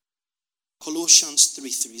 Colossians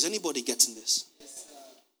 3:3. Is anybody getting this?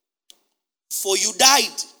 For you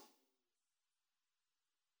died,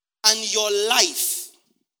 and your life,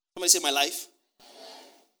 somebody say my life,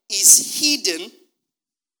 is hidden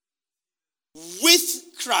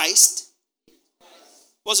with Christ.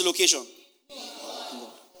 What's the location?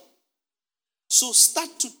 So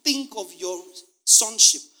start to think of your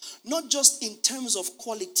sonship, not just in terms of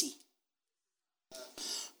quality,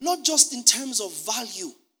 not just in terms of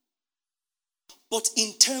value, but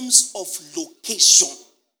in terms of location.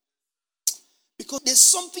 Because there's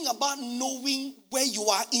something about knowing where you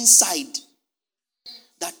are inside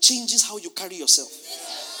that changes how you carry yourself.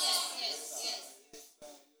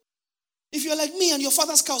 If you're like me and your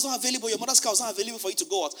father's car is not available, your mother's car is not available for you to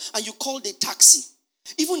go out, and you called a taxi,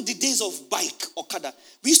 even the days of bike, Okada,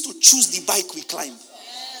 we used to choose the bike we climb.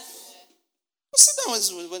 Yes. Sit down.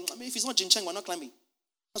 If it's not Jincheng, we're not climbing.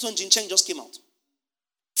 That's when Jincheng just came out.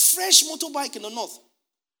 Fresh motorbike in the north.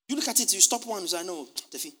 You look at it, you stop one, you say, I know,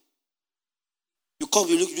 Tefi. You come,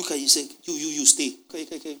 you look at it, you say, you stay.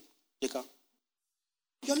 Okay. Jeka.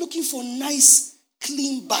 You're looking for nice,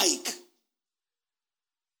 clean bike.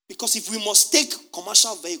 Because if we must take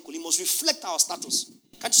commercial vehicle, it must reflect our status.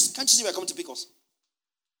 Can't you see we're coming to pick us?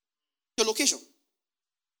 Your location.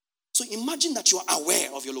 So imagine that you are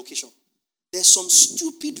aware of your location. There's some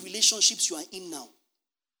stupid relationships you are in now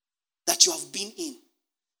that you have been in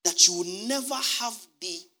that you will never have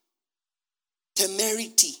the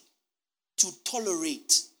temerity to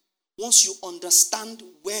tolerate once you understand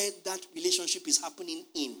where that relationship is happening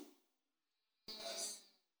in.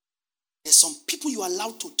 There's some people you are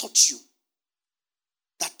allowed to touch you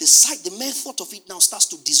that the mere thought of it now starts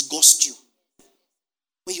to disgust you.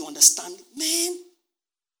 When you understand, man,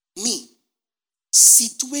 me,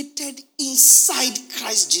 situated inside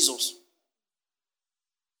Christ Jesus.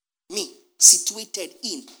 Me, situated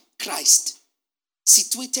in Christ.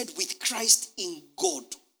 Situated with Christ in God.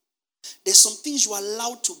 There's some things you are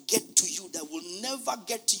allowed to get to you that will never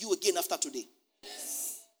get to you again after today.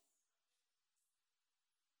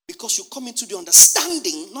 Because you come into the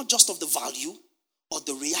understanding, not just of the value or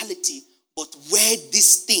the reality, but where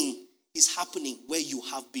this thing is happening, where you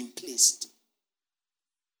have been placed.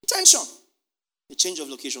 Attention. A change of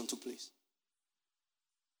location took place.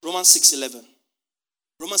 Romans 6:11.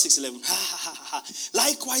 Romans 6:11.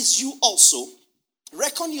 Likewise, you also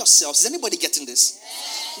reckon yourselves. Is anybody getting this?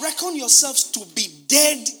 Yes. Reckon yourselves to be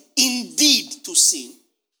dead indeed to sin,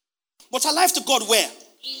 but alive to God where?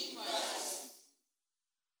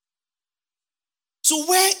 So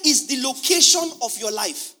where is the location of your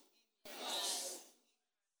life?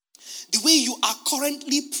 The way you are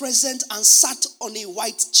currently present and sat on a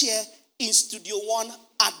white chair in Studio One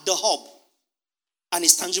at the hub and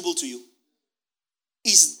is tangible to you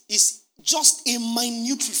is just a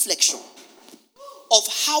minute reflection of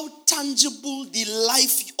how tangible the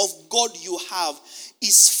life of God you have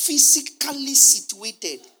is physically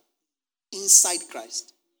situated inside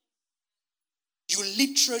Christ. You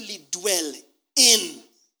literally dwell in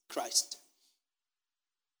Christ.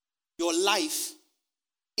 Your life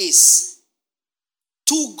is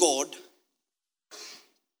to God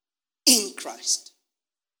in Christ.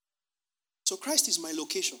 So Christ is my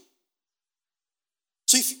location.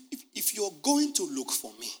 So if you're going to look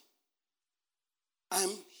for me, I'm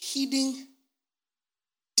hidden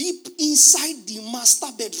deep inside the master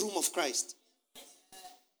bedroom of Christ.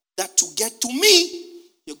 That to get to me,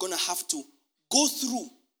 you're going to have to go through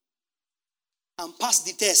and pass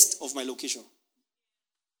the test of my location.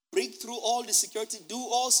 Break through all the security, do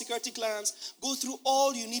all security clearance, go through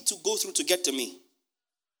all you need to go through to get to me.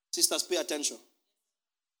 Sisters, pay attention.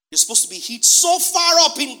 You're supposed to be hid so far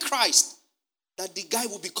up in Christ that the guy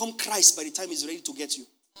will become Christ by the time he's ready to get you.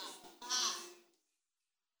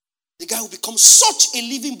 The guy will become such a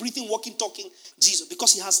living, breathing, walking, talking Jesus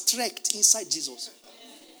because he has trekked inside Jesus.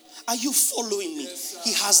 Are you following me?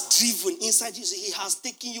 He has driven inside Jesus. He has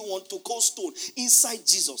taken you on to Cold Stone inside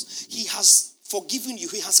Jesus. He has forgiven you.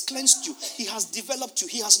 He has cleansed you. He has developed you.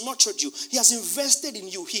 He has nurtured you. He has invested in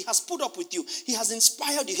you. He has put up with you. He has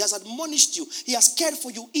inspired you. He has admonished you. He has cared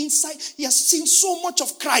for you inside. He has seen so much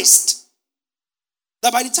of Christ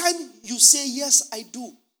that by the time you say, yes, I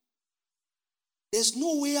do, there's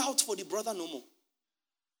no way out for the brother no more.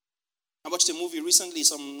 I watched a movie recently,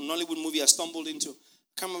 some Nollywood movie I stumbled into.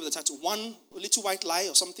 I can't remember the title. One Little White Lie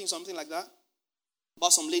or something like that.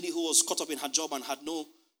 About some lady who was caught up in her job and had no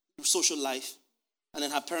social life. And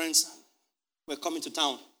then her parents were coming to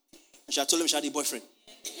town. And she had told them she had a boyfriend.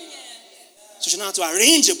 So she now had to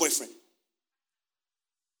arrange a boyfriend.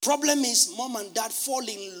 Problem is, mom and dad fall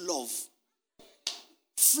in love.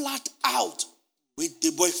 Flat out with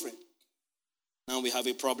the boyfriend. Now we have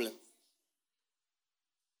a problem.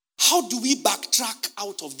 How do we backtrack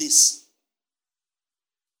out of this?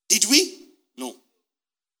 Did we? No.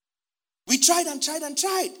 We tried and tried and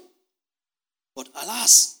tried. But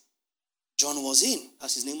alas, John was in,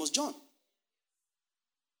 as his name was John.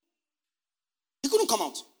 He couldn't come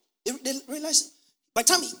out. They realized, by the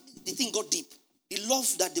time the thing got deep, the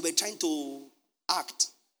love that they were trying to act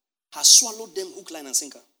has swallowed them hook, line, and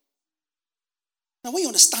sinker. Now, when you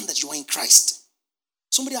understand that you are in Christ,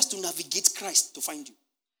 somebody has to navigate Christ to find you.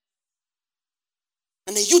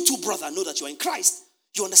 And then you too, brother, know that you are in Christ.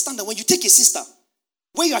 You understand that when you take a sister,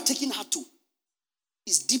 where you are taking her to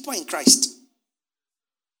is deeper in Christ.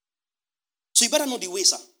 So you better know the way,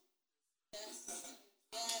 sir.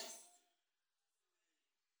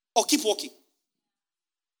 Or keep walking.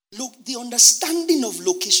 Look, the understanding of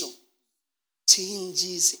location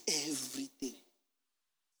changes everything.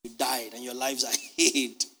 You died and your lives are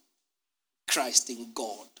hid. Christ in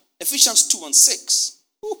God. Ephesians 2:6.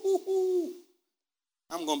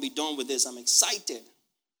 I'm going to be done with this. I'm excited.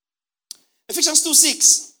 Ephesians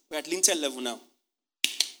 2:6. We're at lintel level now.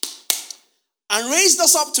 And raised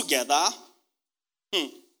us up together.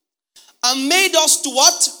 And made us to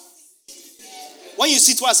what? When you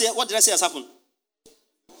sit, what did I say has happened?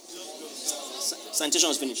 Sanitation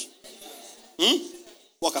is finished.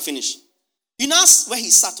 Work are finished. You now where he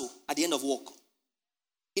sat at the end of work.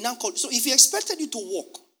 He now called. So if he expected you to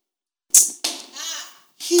walk,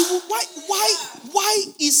 why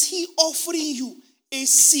is he offering you a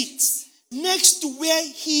seat next to where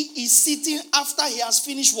he is sitting after he has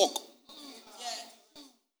finished work?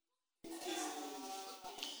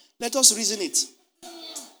 Let us reason it.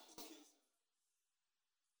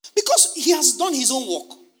 Because he has done his own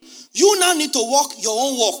work. You now need to walk your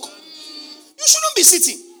own walk. You shouldn't be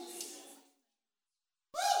sitting.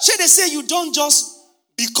 Should they say you don't just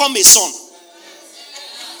become a son?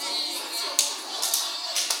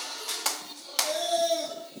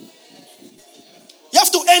 You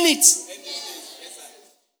have to earn it.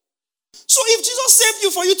 So if Jesus saved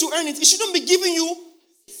you for you to earn it, he shouldn't be giving you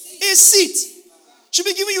a seat. He should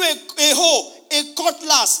be giving you a hoe, a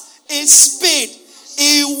cutlass, a spade,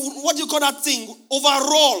 what do you call that thing?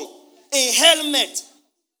 Overall, a helmet.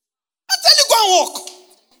 I tell you, go and walk.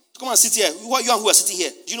 Come and sit here. You and who are sitting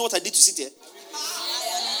here. Do you know what I did to sit here?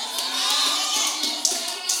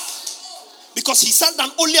 Because he sat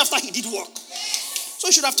down only after he did work. So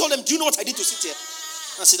he should have told them, do you know what I did to sit here?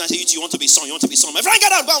 And sit down and say, you want to be son, you want to be son. My friend,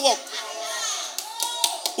 get out, go and walk.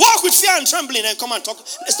 Walk with fear and trembling and come and talk.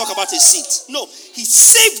 Let's talk about a seat. No, he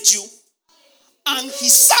saved you and he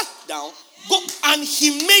sat down and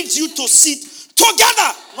he made you to sit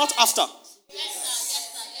together, not after.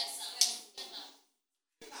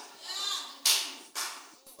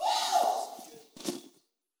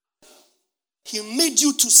 He made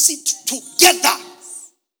you to sit together.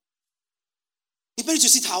 He made you to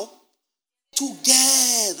sit how?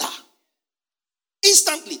 Together.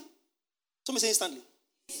 Instantly. Somebody say instantly.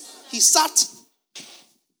 He sat,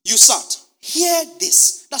 you sat. Hear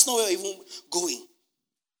this. That's not where we're even going.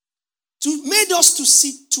 Made us to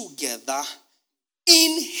sit together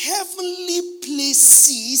in heavenly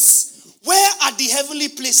places. Where are the heavenly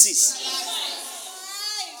places?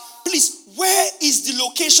 Please, where is the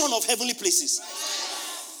location of heavenly places?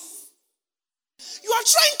 You are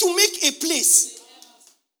trying to make a place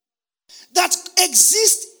that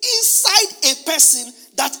exists inside a person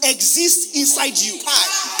that exists inside you.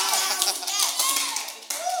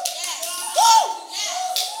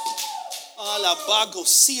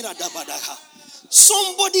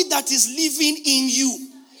 Somebody that is living in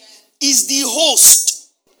you is the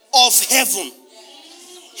host of heaven.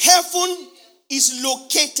 Heaven is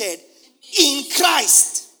located in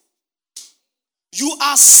Christ. You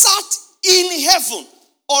are sat in heaven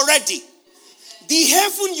already. The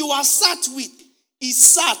heaven you are sat with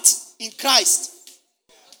is sat in Christ,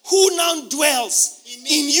 who now dwells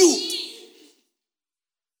in you.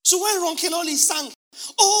 So when Ron Kenoli sang,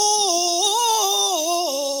 oh,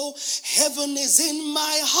 heaven is in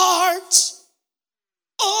my heart.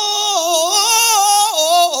 Oh,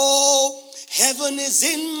 heaven is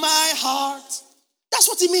in my heart. That's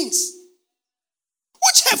what it means.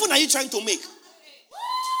 Which heaven are you trying to make?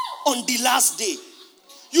 On the last day.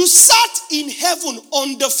 You sat in heaven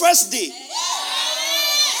on the first day.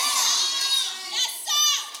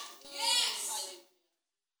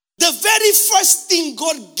 The very first thing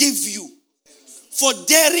God gave you for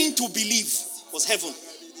daring to believe was heaven.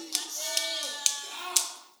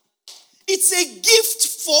 It's a gift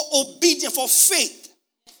for obedience, for faith.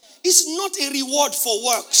 It's not a reward for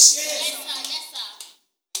works.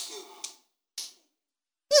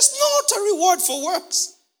 It's not a reward for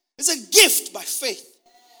works. It's a gift by faith.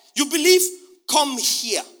 You believe? Come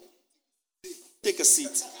here. Take a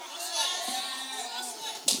seat.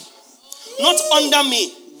 Not under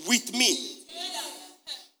me, with me.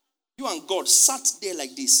 You and God sat there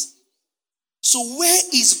like this. So where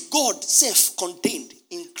is God self-contained?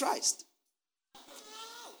 In Christ.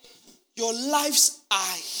 Your lives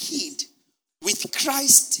are hid with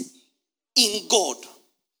Christ in God.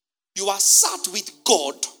 You are sat with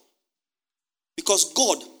God because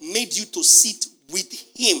God made you to sit with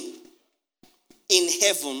him in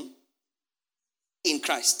heaven in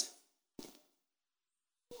Christ.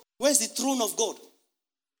 Where's the throne of God?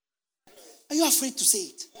 Are you afraid to say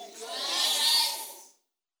it?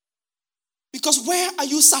 Because where are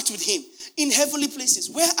you sat with him? In heavenly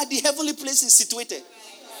places. Where are the heavenly places situated?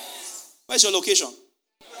 Where's your location?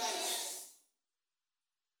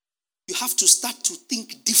 You have to start to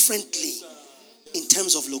think differently in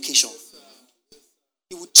terms of location.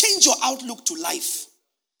 It will change your outlook to life.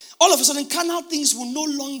 All of a sudden, carnal things will no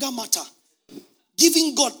longer matter.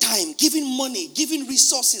 Giving God time, giving money, giving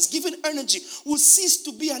resources, giving energy will cease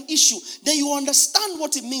to be an issue. Then you understand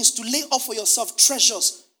what it means to lay up for yourself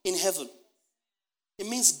treasures in heaven. It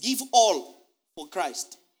means give all for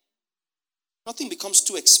Christ. Nothing becomes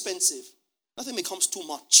too expensive. Nothing becomes too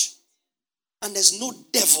much. And there's no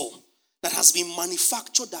devil that has been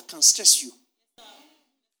manufactured that can stress you.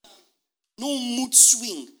 No mood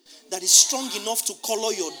swing that is strong enough to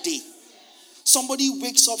color your day. Somebody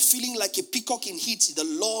wakes up feeling like a peacock in heat. The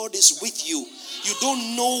Lord is with you. You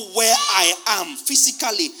don't know where I am.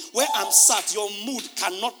 Physically, where I'm sat, your mood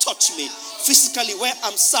cannot touch me. Physically, where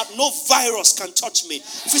I'm sat, no virus can touch me.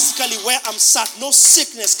 Physically, where I'm sat, no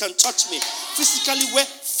sickness can touch me. Physically,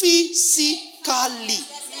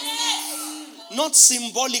 not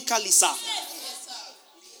symbolically, sir.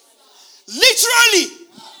 Literally.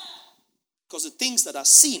 Because the things that are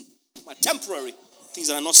seen are temporary. Things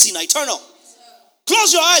that are not seen are eternal.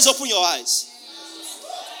 Close your eyes, open your eyes.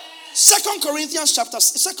 2 Kings chapter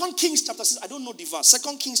 6. I don't know the verse.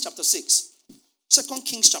 2 Kings chapter 6. 2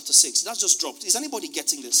 Kings chapter 6. That's just dropped. Is anybody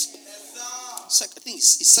getting this? I think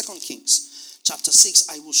it's 2 Kings chapter 6.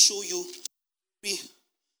 I will show you very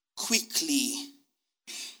quickly.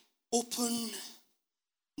 Open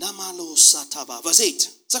Namalo Sataba. Verse 8.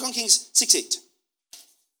 2 Kings 6:8.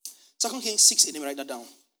 2 Kings 6:8. Let me write that down.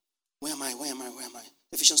 Where am I?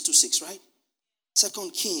 Ephesians 2:6, right?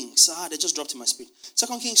 2 Kings. They just dropped in my spirit.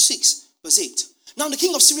 2 Kings 6, verse 8. Now the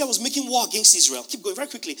king of Syria was making war against Israel. Keep going very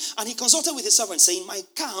quickly. And he consulted with his servant, saying, my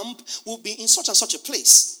camp will be in such and such a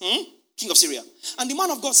place. King of Syria. And the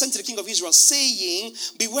man of God sent to the king of Israel, saying,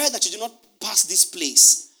 beware that you do not pass this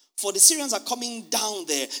place, for the Syrians are coming down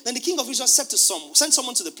there. Then the king of Israel sent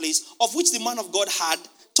someone to the place of which the man of God had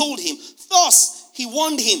told him. Thus he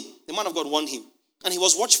warned him. The man of God warned him. And he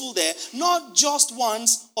was watchful there, not just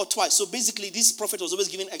once or twice. So basically, this prophet was always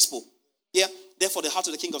giving expo. Yeah. Therefore, the heart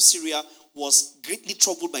of the king of Syria was greatly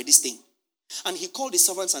troubled by this thing. And he called his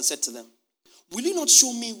servants and said to them, will you not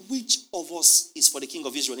show me which of us is for the king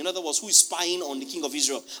of Israel? In other words, who is spying on the king of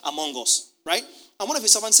Israel among us? Right? And one of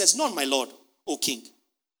his servants says, none, my lord, O king.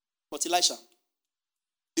 But Elisha,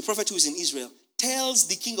 the prophet who is in Israel, tells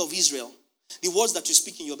the king of Israel the words that you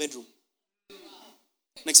speak in your bedroom.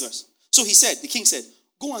 Next verse. So he said, the king said,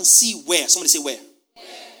 go and see where. Somebody say where.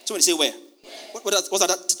 Somebody say where. What does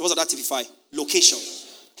that typify? Location.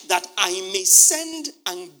 That I may send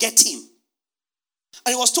and get him.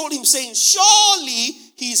 And it was told him, saying, surely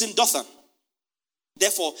he is in Dothan.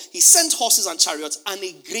 Therefore, he sent horses and chariots and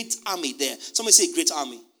a great army there. Somebody say great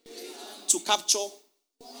army. To capture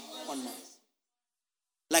one man.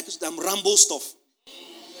 Like Rambo stuff.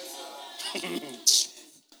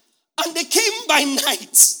 And they came by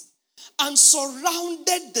night and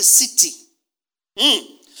surrounded the city.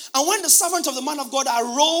 And when the servant of the man of God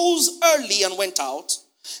arose early and went out,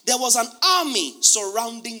 there was an army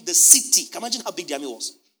surrounding the city. Can you imagine how big the army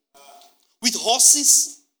was? With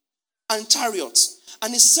horses and chariots.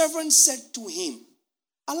 And his servant said to him,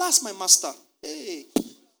 alas, my master, hey,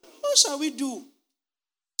 what shall we do?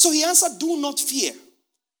 So he answered, do not fear.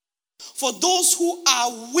 For those who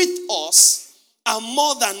are with us are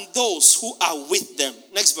more than those who are with them.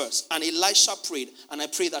 Next verse. And Elisha prayed. And I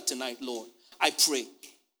pray that tonight, Lord. I pray.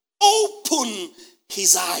 Open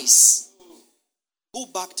his eyes. Go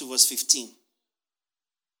back to verse 15.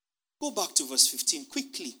 Go back to verse 15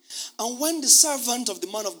 quickly. And when the servant of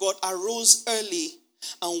the man of God arose early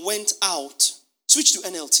and went out, switch to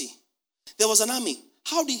NLT. There was an army.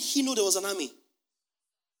 How did he know there was an army?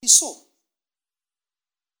 He saw.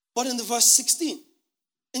 But in the verse 16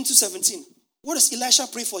 into 17, what does Elisha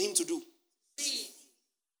pray for him to do?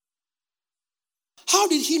 How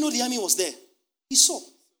did he know the army was there? He saw.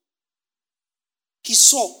 He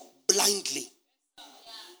saw blindly.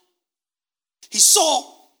 He saw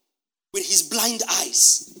with his blind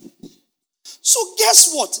eyes. So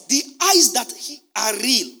guess what? The eyes that are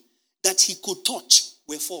real, that he could touch,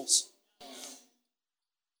 were false.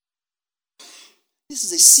 This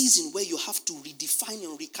is a season where you have to redefine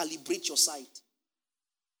and recalibrate your sight.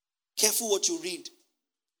 Careful what you read.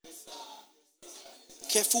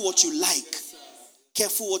 Careful what you like.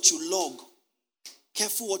 Careful what you log.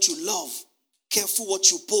 Careful what you love. Careful what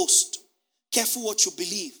you post. Careful what you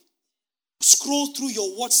believe. Scroll through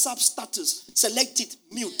your WhatsApp status. Select it,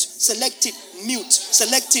 mute. Select it, mute.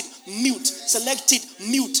 Select it, mute. Select it,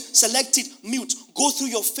 mute. Select it, mute. Go through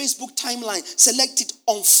your Facebook timeline. Select it,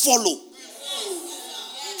 unfollow.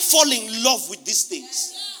 Fall in love with these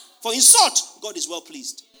things. For in short, God is well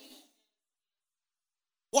pleased.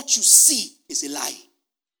 What you see is a lie.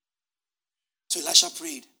 So Elisha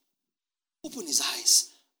prayed, open his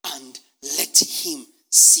eyes and let him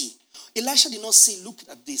see. Elisha did not say, look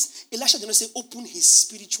at this. Elisha did not say, open his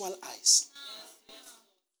spiritual eyes.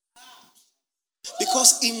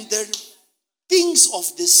 Because in the things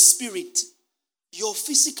of the spirit, your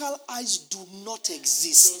physical eyes do not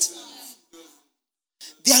exist.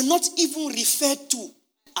 They are not even referred to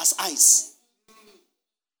as eyes.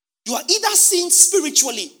 You are either seeing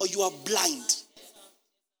spiritually or you are blind.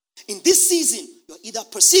 In this season, you're either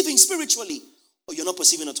perceiving spiritually or you're not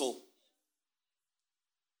perceiving at all.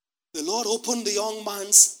 The Lord opened the young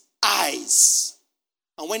man's eyes.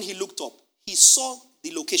 And when he looked up, he saw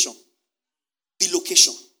the location. The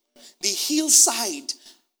location. The hillside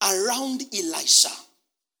around Elisha.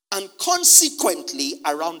 And consequently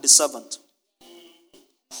around the servant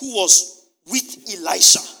who was with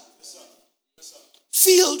Elisha.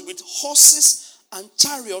 Filled with horses and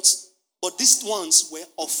chariots, but these ones were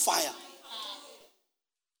of fire.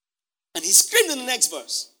 And he screamed in the next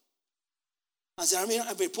verse. As the Aramean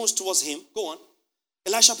approached towards him, go on.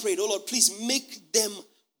 Elisha prayed, oh Lord, please make them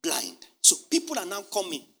blind. So people are now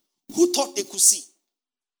coming who thought they could see.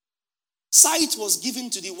 Sight was given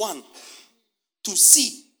to the one to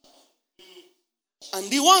see. And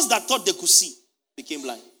the ones that thought they could see became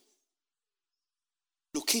blind.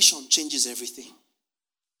 Location changes everything.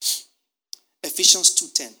 Ephesians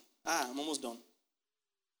 2:10. I'm almost done.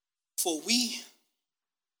 For we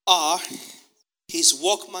are his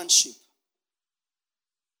workmanship.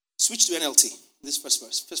 Switch to NLT. This first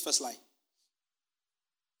verse, first line.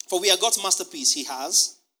 For we are God's masterpiece. He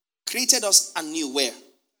has created us anew. Where?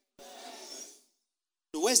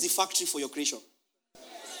 So where's the factory for your creation?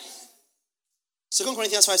 2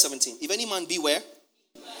 Corinthians 5:17. If any man be where?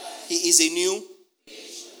 He is a new.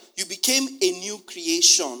 You became a new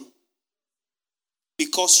creation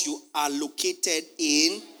because you are located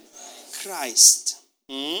in Christ.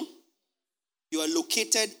 You are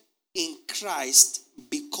located in Christ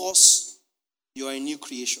because you are a new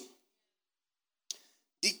creation.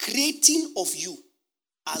 The creating of you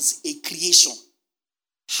as a creation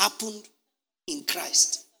happened in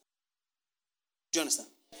Christ. Do you understand?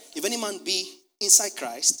 If any man be inside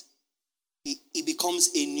Christ, he becomes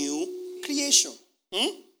a new creation.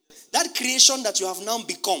 That creation that you have now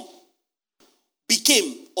became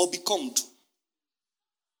or become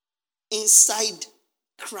inside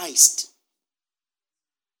Christ.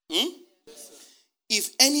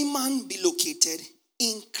 If any man be located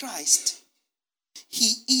in Christ,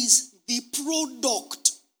 he is the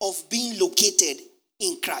product of being located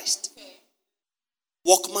in Christ.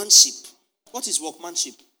 Workmanship. What is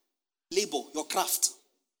workmanship? Labor, your craft.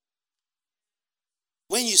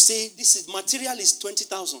 When you say this is material is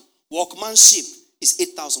 20,000, workmanship is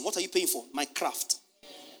 8,000. What are you paying for? My craft.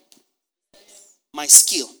 My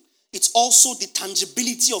skill. It's also the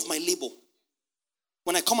tangibility of my labor.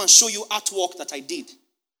 When I come and show you artwork that I did,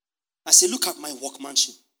 I say, look at my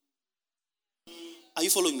workmanship. Are you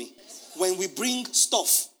following me? When we bring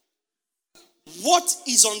stuff, what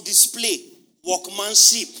is on display?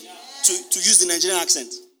 Workmanship. To use the Nigerian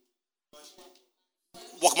accent.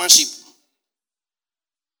 Workmanship.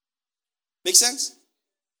 Make sense?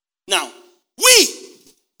 Now, we,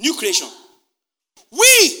 new creation,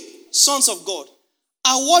 we, sons of God,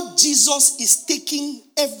 are what Jesus is taking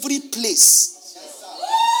every place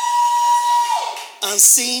and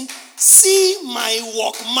saying, see my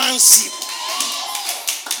workmanship.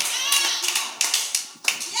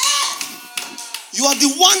 You are the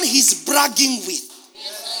one he's bragging with.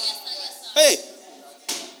 Hey.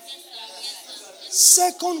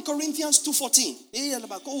 2 Corinthians 2:14.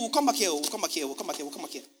 We'll come back here.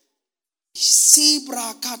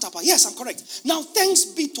 Yes, I'm correct. Now, thanks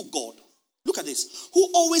be to God. Look at this. Who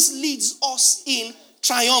always leads us in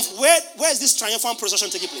triumph. Where is this triumphant procession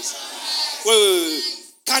taking place? Wait.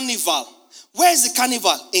 Carnival. Where is the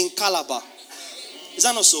carnival? In Calabar. Is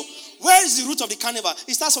that not so? Where is the route of the carnival?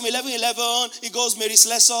 It starts from 11:11. It goes Mary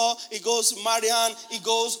Slessor. It goes Marian.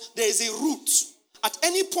 There is a route. At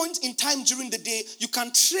any point in time during the day, you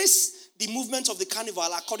can trace the movement of the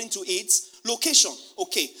carnival according to its location.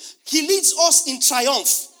 Okay. He leads us in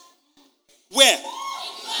triumph. Where?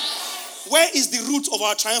 Where is the route of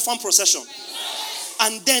our triumphant procession?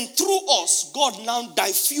 And then through us, God now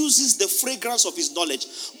diffuses the fragrance of his knowledge.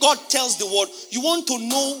 God tells the world, you want to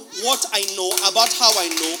know what I know about how I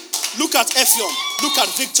know? Look at Effion. Look at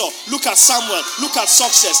Victor. Look at Samuel. Look at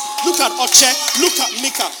Success. Look at Oche. Look at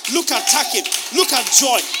Mika. Look at Takit. Look at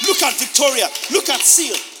Joy. Look at Victoria. Look at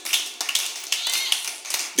Seal.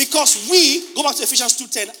 Because we, go back to Ephesians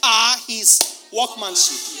 2:10, are his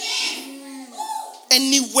workmanship.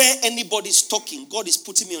 Anywhere anybody's talking, God is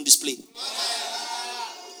putting me on display.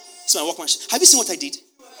 It's my workmanship. Have you seen what I did?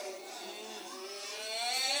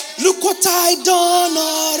 Look what I done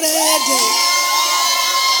already.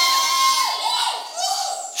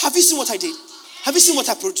 Have you seen what I did? Have you seen what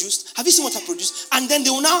I produced? Have you seen what I produced? And then they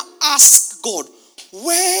will now ask God,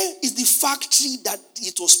 where is the factory that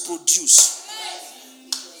it was produced?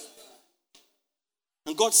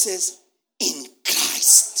 And God says, in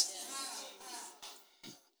Christ.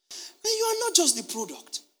 And you are not just the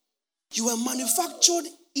product. You were manufactured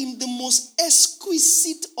in the most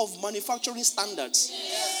exquisite of manufacturing standards.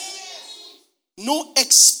 No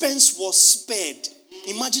expense was spared.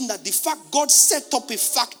 Imagine that the fact God set up a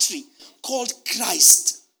factory called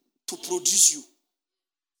Christ to produce you.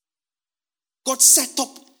 God set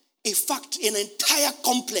up a factory, an entire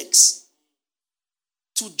complex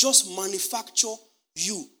to just manufacture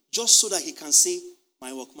you, just so that he can say,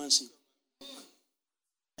 my workmanship.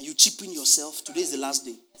 And you cheapen yourself. Today is the last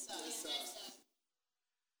day.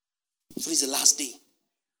 Today is the last day.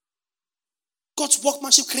 God's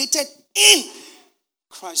workmanship created in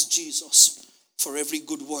Christ Jesus for every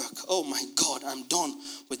good work. Oh my God, I'm done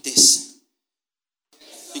with this.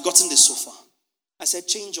 You gotten this so far? I said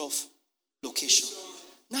change of location.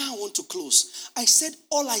 Now I want to close. I said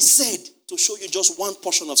all I said to show you just one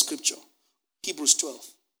portion of scripture. Hebrews 12.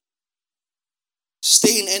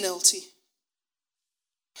 Stay in NLT.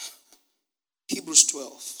 Hebrews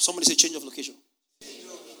 12. Somebody say change of location.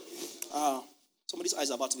 Somebody's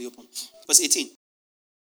eyes are about to be open. Verse 18.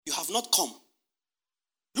 You have not come.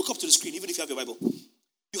 Look up to the screen, even if you have your Bible.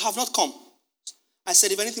 You have not come. I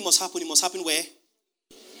said if anything must happen, it must happen where?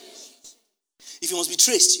 If it must be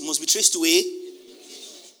traced, it must be traced to a.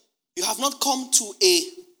 You have not come to a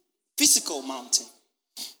physical mountain.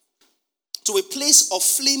 To a place of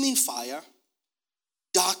flaming fire,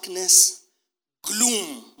 darkness,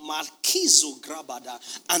 gloom, markizo grabada,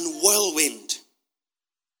 and whirlwind.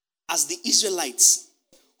 As the Israelites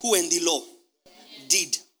who were in the law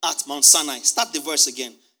did at Mount Sinai. Start the verse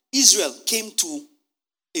again. Israel came to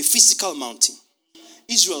a physical mountain.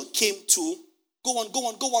 Israel came to, go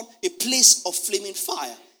on, a place of flaming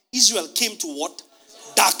fire. Israel came to what?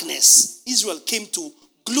 Darkness. Israel came to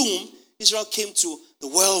gloom. Israel came to the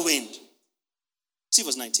whirlwind. See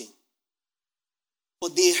verse 19.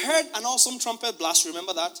 But they heard an awesome trumpet blast,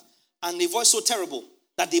 remember that? And a voice so terrible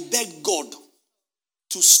that they begged God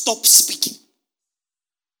to stop speaking.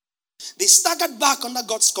 They staggered back under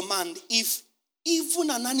God's command. If even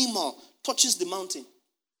an animal touches the mountain,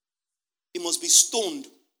 it must be stoned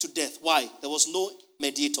to death. Why? There was no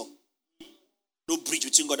mediator. No bridge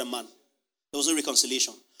between God and man. There was no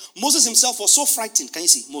reconciliation. Moses himself was so frightened. Can you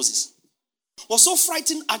see? Moses was so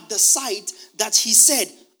frightened at the sight that he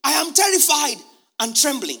said, I am terrified and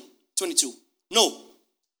trembling. 22. No.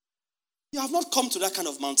 You have not come to that kind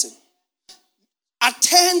of mountain.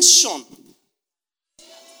 Attention.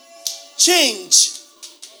 Change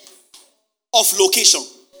of location.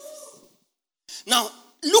 Now,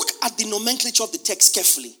 look at the nomenclature of the text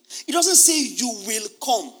carefully. It doesn't say you will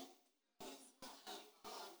come.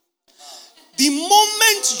 The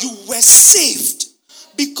moment you were saved,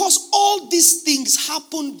 because all these things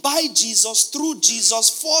happened by Jesus, through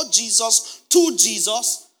Jesus, for Jesus, to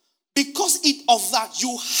Jesus, because of that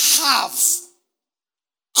you have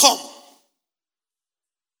come.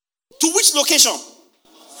 To which location?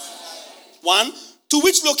 One. To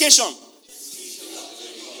which location?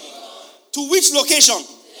 To which location?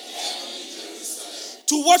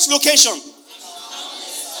 To what location?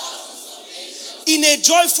 In a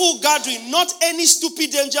joyful gathering, not any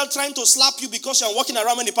stupid angel trying to slap you because you're walking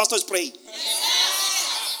around when the pastor is praying.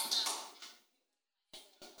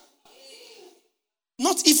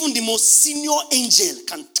 Not even the most senior angel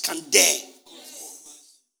can dare.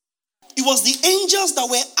 It was the angels that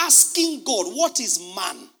were asking God, what is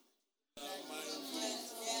man?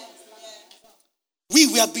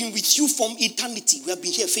 We have been with you from eternity. We have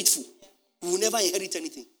been here faithful. We will never inherit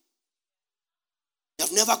anything. They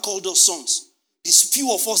have never called us sons. These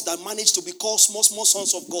few of us that managed to be called small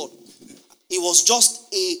sons of God. It was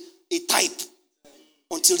just a type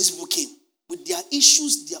until these people came. With their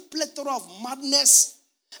issues, their plethora of madness,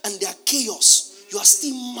 and their chaos, you are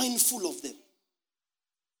still mindful of them.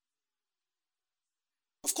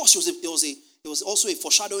 Of course, it was also a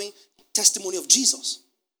foreshadowing testimony of Jesus,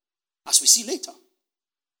 as we see later.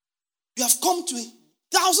 You have come to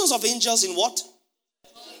Thousands of angels in what?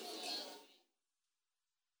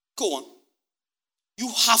 Go on. You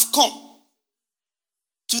have come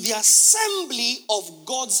to the assembly of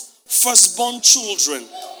God's firstborn children,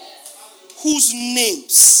 whose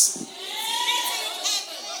names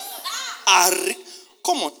are...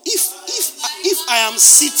 Come on. If I am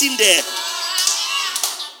sitting there,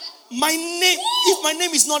 if my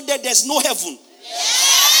name is not there, there's no heaven.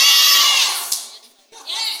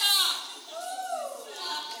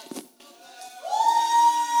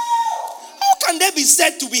 How can there be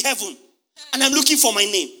said to be heaven and I'm looking for my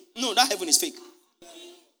name? No, that heaven is fake.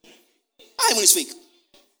 That heaven is fake.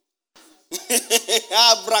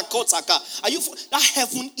 That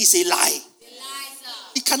heaven is a lie.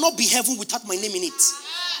 It cannot be heaven without my name in it.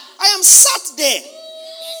 I am sat there.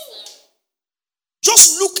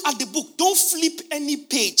 Just look at the book. Don't flip any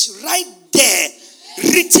page. Right there,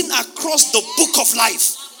 written across the book of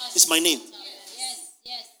life, is my name.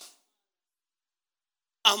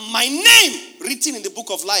 And my name written in the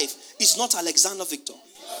book of life is not Alexander Victor.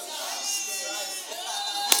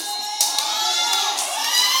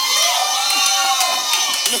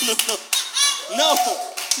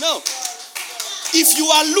 No. If you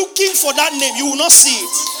are looking for that name, you will not see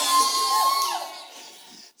it.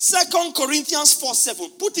 2 Corinthians 4:7.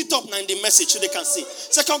 Put it up now in the message so they can see.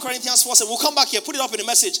 2 Corinthians 4:7. We'll come back here. Put it up in the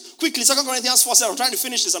message. Quickly. 2 Corinthians 4:7. I'm trying to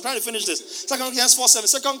finish this. 2 Corinthians 4:7.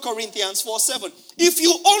 2 Corinthians 4:7. If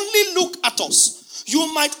you only look at us, you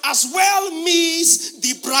might as well miss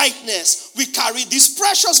the brightness. We carry this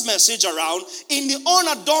precious message around in the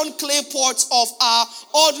unadorned clay pots of our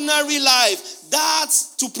ordinary life.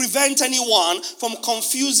 That's to prevent anyone from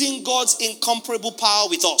confusing God's incomparable power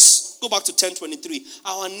with us. Go back to 10:23.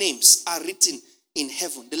 Our names are written in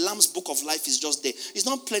heaven. The Lamb's book of life is just there. It's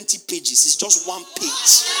not plenty pages. It's just one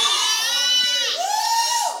page.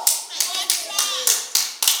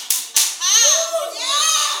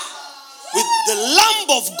 With the Lamb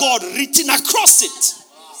of God written across it.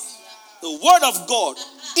 The word of God,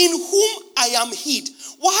 in whom I am hid.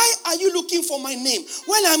 Why are you looking for my name?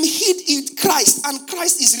 When I'm hid in Christ and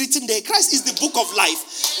Christ is written there. Christ is the book of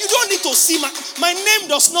life. You don't need to see my name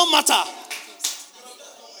does not matter.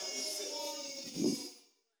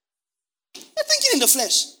 You're thinking in the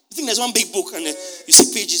flesh. You think there's one big book and you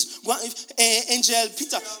see pages. Angel,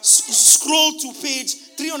 Peter, scroll to page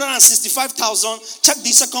 365,000. Check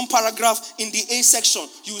the second paragraph in the A section.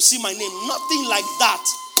 You will see my name. Nothing like that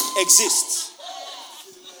exists.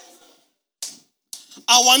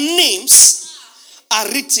 Our names are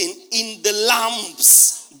written in the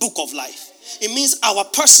Lamb's book of life. It means our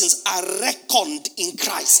persons are reckoned in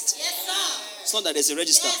Christ. It's not that there's a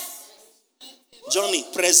register. Johnny,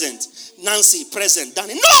 present. Nancy, present.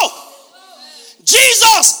 Danny, no!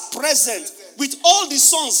 Jesus, present. With all the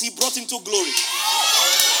sons he brought into glory.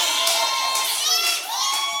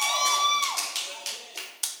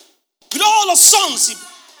 With all the sons,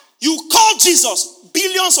 you call Jesus.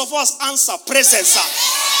 Billions of us answer, present, sir.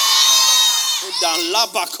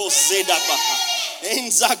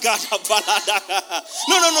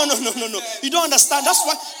 No. You don't understand.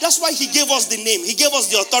 That's why he gave us the name. He gave us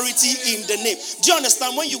the authority in the name. Do you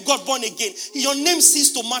understand? When you got born again, your name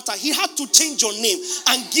ceased to matter. He had to change your name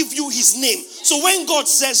and give you his name. So when God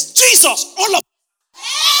says Jesus, all of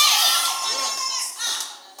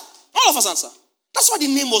us answer. That's why the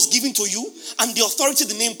name was given to you and the authority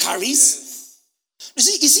the name carries. You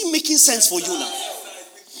see, is it making sense for you now?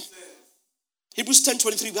 Hebrews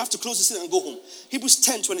 10:23. We have to close this and go home. Hebrews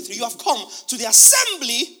 10:23. You have come to the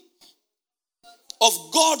assembly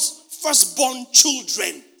of God's firstborn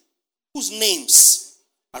children, whose names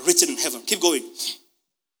are written in heaven. Keep going.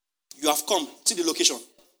 You have come to the location.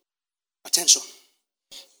 Attention.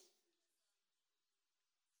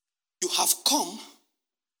 You have come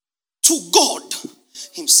to God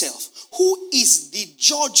himself, who is the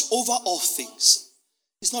judge over all things.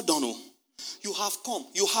 It's not done. You have come.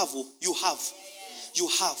 You have.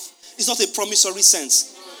 It's not a promissory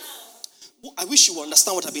sense. I wish you would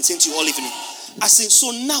understand what I've been saying to you all evening. I say,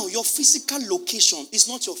 so now your physical location is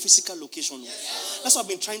not your physical location. That's what I've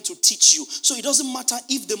been trying to teach you. So it doesn't matter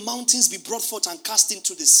if the mountains be brought forth and cast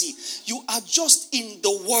into the sea. You are just in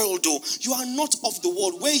the world, though. You are not of the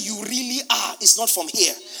world. Where you really are is not from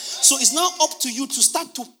here. So it's now up to you to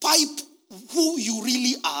start to pipe who you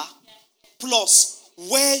really are plus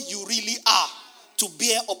where you really are to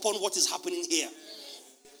bear upon what is happening here.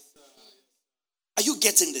 Are you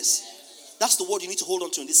getting this? That's the word you need to hold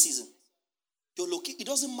on to in this season. It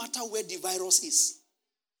doesn't matter where the virus is.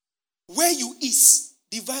 Where you is,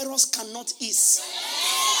 the virus cannot is.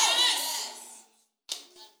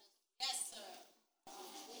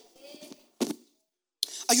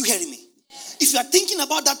 Are you hearing me? If you are thinking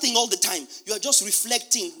about that thing all the time, you are just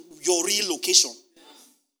reflecting your real location.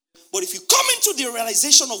 But if you come into the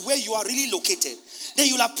realization of where you are really located, then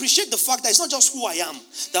you'll appreciate the fact that it's not just who I am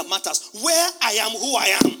that matters. Where I am, who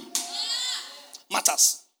I am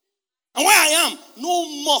matters. And where I am,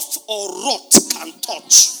 no moth or rot can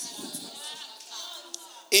touch.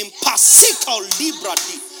 In Pasical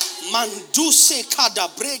Libradi, Manduse Kada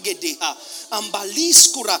Bregedeha,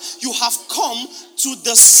 Ambaliskura, you have come to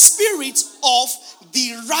the spirit of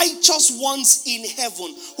the righteous ones in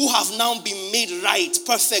heaven who have now been made right,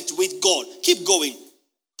 perfect with God. Keep going.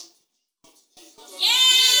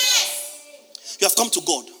 Yes. You have come to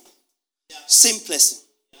God. Same person.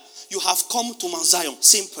 You have come to Mount Zion.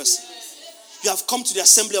 Same person. You have come to the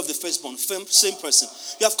assembly of the firstborn. Same person.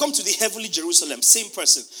 You have come to the heavenly Jerusalem. Same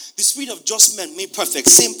person. The spirit of just men made perfect.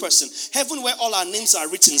 Same person. Heaven where all our names are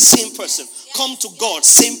written. Same person. Come to God.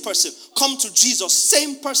 Same person. Come to Jesus.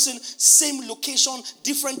 Same person. Same location.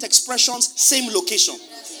 Different expressions. Same location.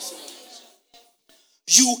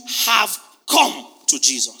 You have come to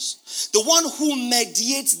Jesus. The one who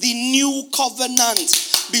mediates the new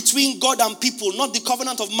covenant between God and people. Not the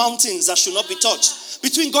covenant of mountains that should not be touched.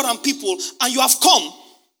 Between God and people, and you have come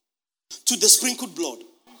to the sprinkled blood.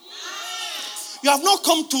 You have not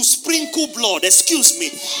come to sprinkle blood, excuse me.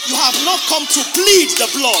 You have not come to plead the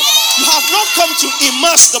blood. You have not come to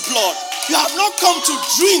immerse the blood. You have not come to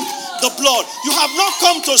drink the blood. You have not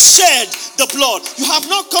come to shed the blood. You have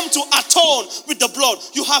not come to atone with the blood.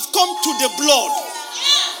 You have come to the blood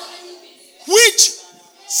which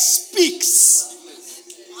speaks.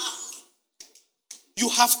 You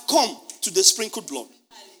have come to the sprinkled blood,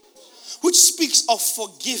 which speaks of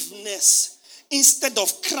forgiveness instead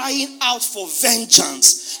of crying out for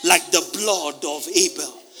vengeance like the blood of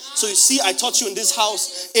Abel. So you see, I taught you in this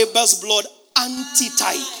house, Abel's blood,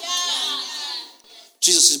 antitype.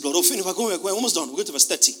 Jesus' blood. Oh, finish. We're almost done. We're going to verse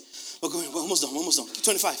 30. We're almost done.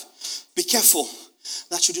 25. Be careful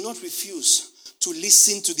that you do not refuse to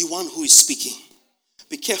listen to the one who is speaking.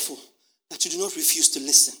 Be careful that you do not refuse to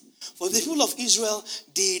listen. For the people of Israel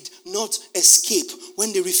did not escape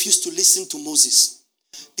when they refused to listen to Moses,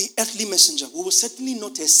 the earthly messenger. We will certainly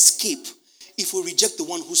not escape if we reject the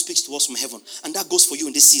one who speaks to us from heaven. And that goes for you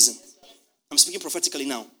in this season. I'm speaking prophetically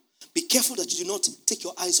now. Be careful that you do not take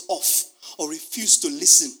your eyes off or refuse to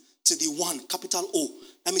listen to the one, capital O.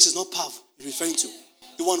 That means it's not Pav you're referring to.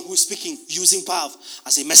 The one who is speaking using Pav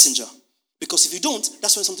as a messenger. Because if you don't,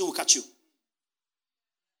 that's when something will catch you.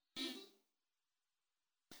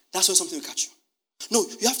 That's when something will catch you. No,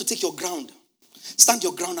 you have to take your ground. Stand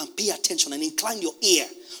your ground and pay attention and incline your ear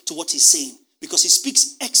to what he's saying. Because he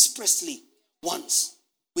speaks expressly once.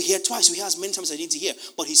 We hear twice. We hear as many times as I need to hear.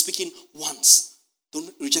 But he's speaking once.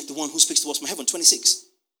 Don't reject the one who speaks to us from heaven. 26.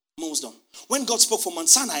 I'm almost done. When God spoke from Mount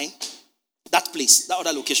Sinai, that place, that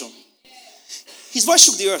other location, his voice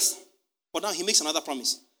shook the earth. But now he makes another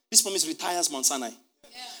promise. This promise retires Mount Sinai.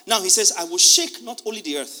 Now he says, I will shake not only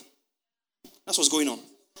the earth. That's what's going on.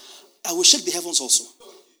 I will shake the heavens also.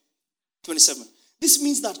 27. This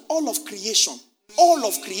means that all of creation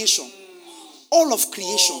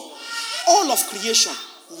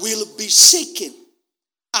will be shaken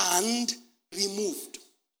and removed.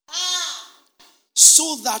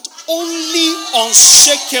 So that only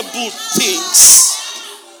unshakable things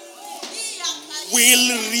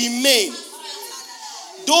will remain.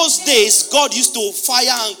 Those days, God used to fire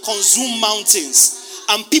and consume mountains.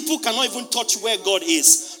 And people cannot even touch where God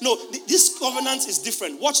is. No, this covenant is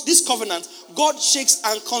different. Watch this covenant. God shakes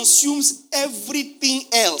and consumes everything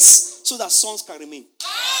else so that sons can remain.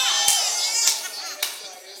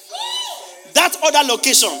 That other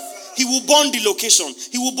location, he will burn the location.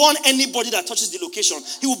 He will burn anybody that touches the location.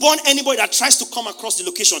 He will burn anybody that tries to come across the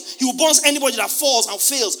location. He will burn anybody that falls and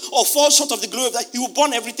fails or falls short of the glory of that. He will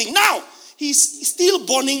burn everything. Now, he's still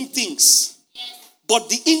burning things. But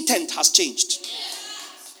the intent has changed.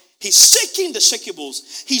 He's shaking the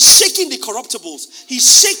shakables. He's shaking the corruptibles. He's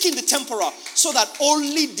shaking the temporal so that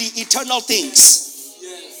only the eternal things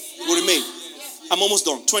will remain. I'm almost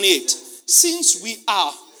done. 28. Since we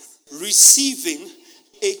are receiving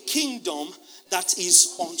a kingdom that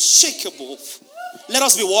is unshakable, let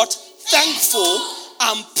us be what? Thankful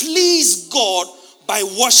and please God by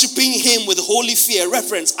worshiping him with holy fear,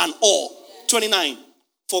 reverence, and awe. 29.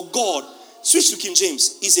 For God, switch to King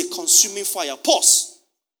James, is a consuming fire. Pause.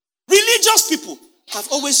 Religious people have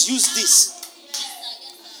always used this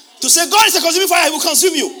to say God is a consuming fire, he will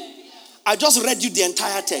consume you. I just read you the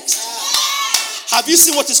entire text. Have you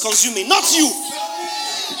seen what is consuming? Not you.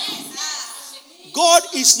 God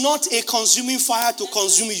is not a consuming fire to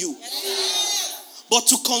consume you. but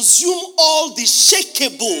to consume all the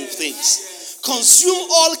shakeable things. Consume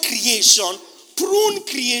all creation, prune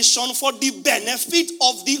creation for the benefit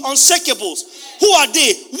of the unshakables. Who are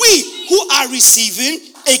they? We who are receiving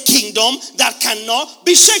a kingdom that cannot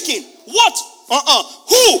be shaken. What?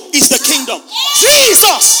 Who is the kingdom?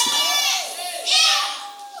 Jesus.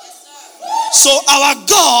 So our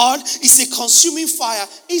God is a consuming fire.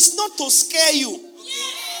 It's not to scare you.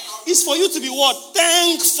 It's for you to be what?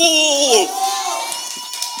 Thankful.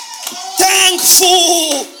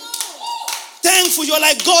 Thankful. Thankful. You're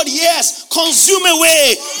like, God, yes. Consume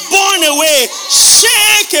away. Burn away.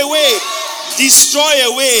 Shake away. Destroy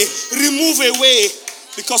away. Remove away.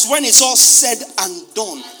 Because when it's all said and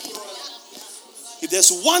done, if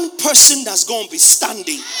there's one person that's going to be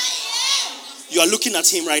standing, you are looking at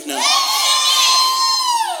him right now.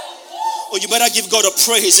 Oh, you better give God a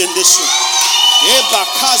praise in this room.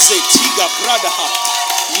 Ebakaze tiga bradaha.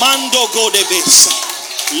 Mando godebesa.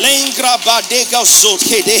 Lengra badega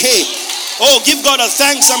zotkedehe. Oh, give God a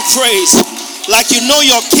thanks and praise. Like you know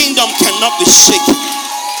your kingdom cannot be shaken.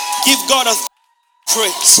 Give God a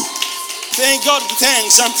praise. Thank God,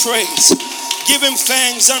 thanks and praise. Give him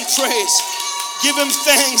thanks and praise. Give him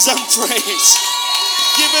thanks and praise.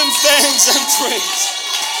 Give him thanks and praise.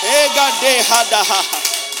 Egade hadaha.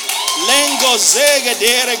 Lengo zege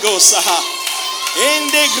derego saha.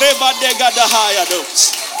 Ende greba dega dahaya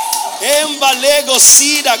dos. Emba lego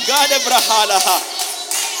sida gade brahalaha.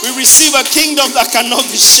 We receive a kingdom that cannot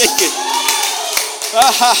be shaken.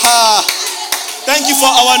 Thank you for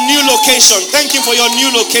our new location. Thank you for your new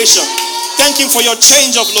location. Thank you for your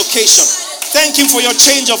change of location. Thank you for your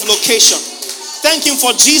change of location. Thank him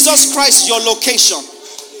for Jesus Christ, your location.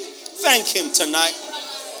 Thank him tonight.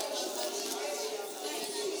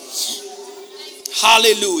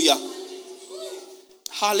 Hallelujah.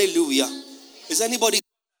 Hallelujah. Is anybody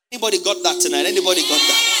got that tonight? Anybody got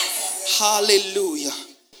that? Hallelujah.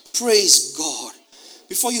 Praise God.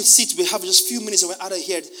 Before you sit, we have just a few minutes and we're out of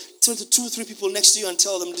here. Turn to 2 or 3 people next to you and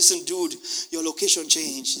tell them, listen, dude, your location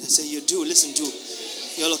changed. They say, you do. Listen, dude.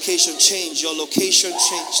 Your location changed. Your location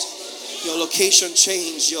changed. Your location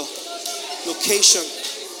changed. Your location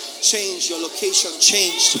changed. Your location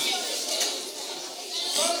changed.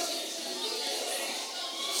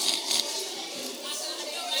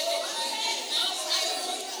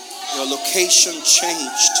 Your location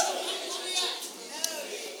changed.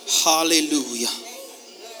 Hallelujah.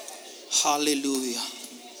 Hallelujah.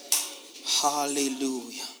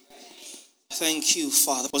 Hallelujah. Thank you,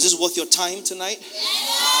 Father. Was this worth your time tonight?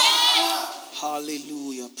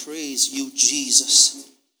 Hallelujah. Praise you,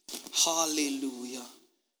 Jesus. Hallelujah.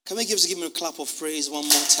 Can we give me a clap of praise one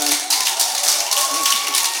more time?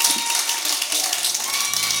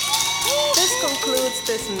 This concludes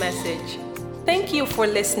this message. Thank you for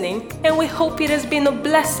listening, and we hope it has been a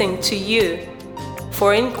blessing to you.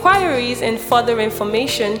 For inquiries and further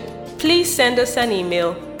information, please send us an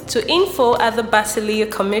email to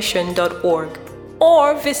info@thebasileacommission.org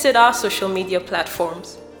or visit our social media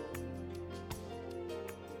platforms.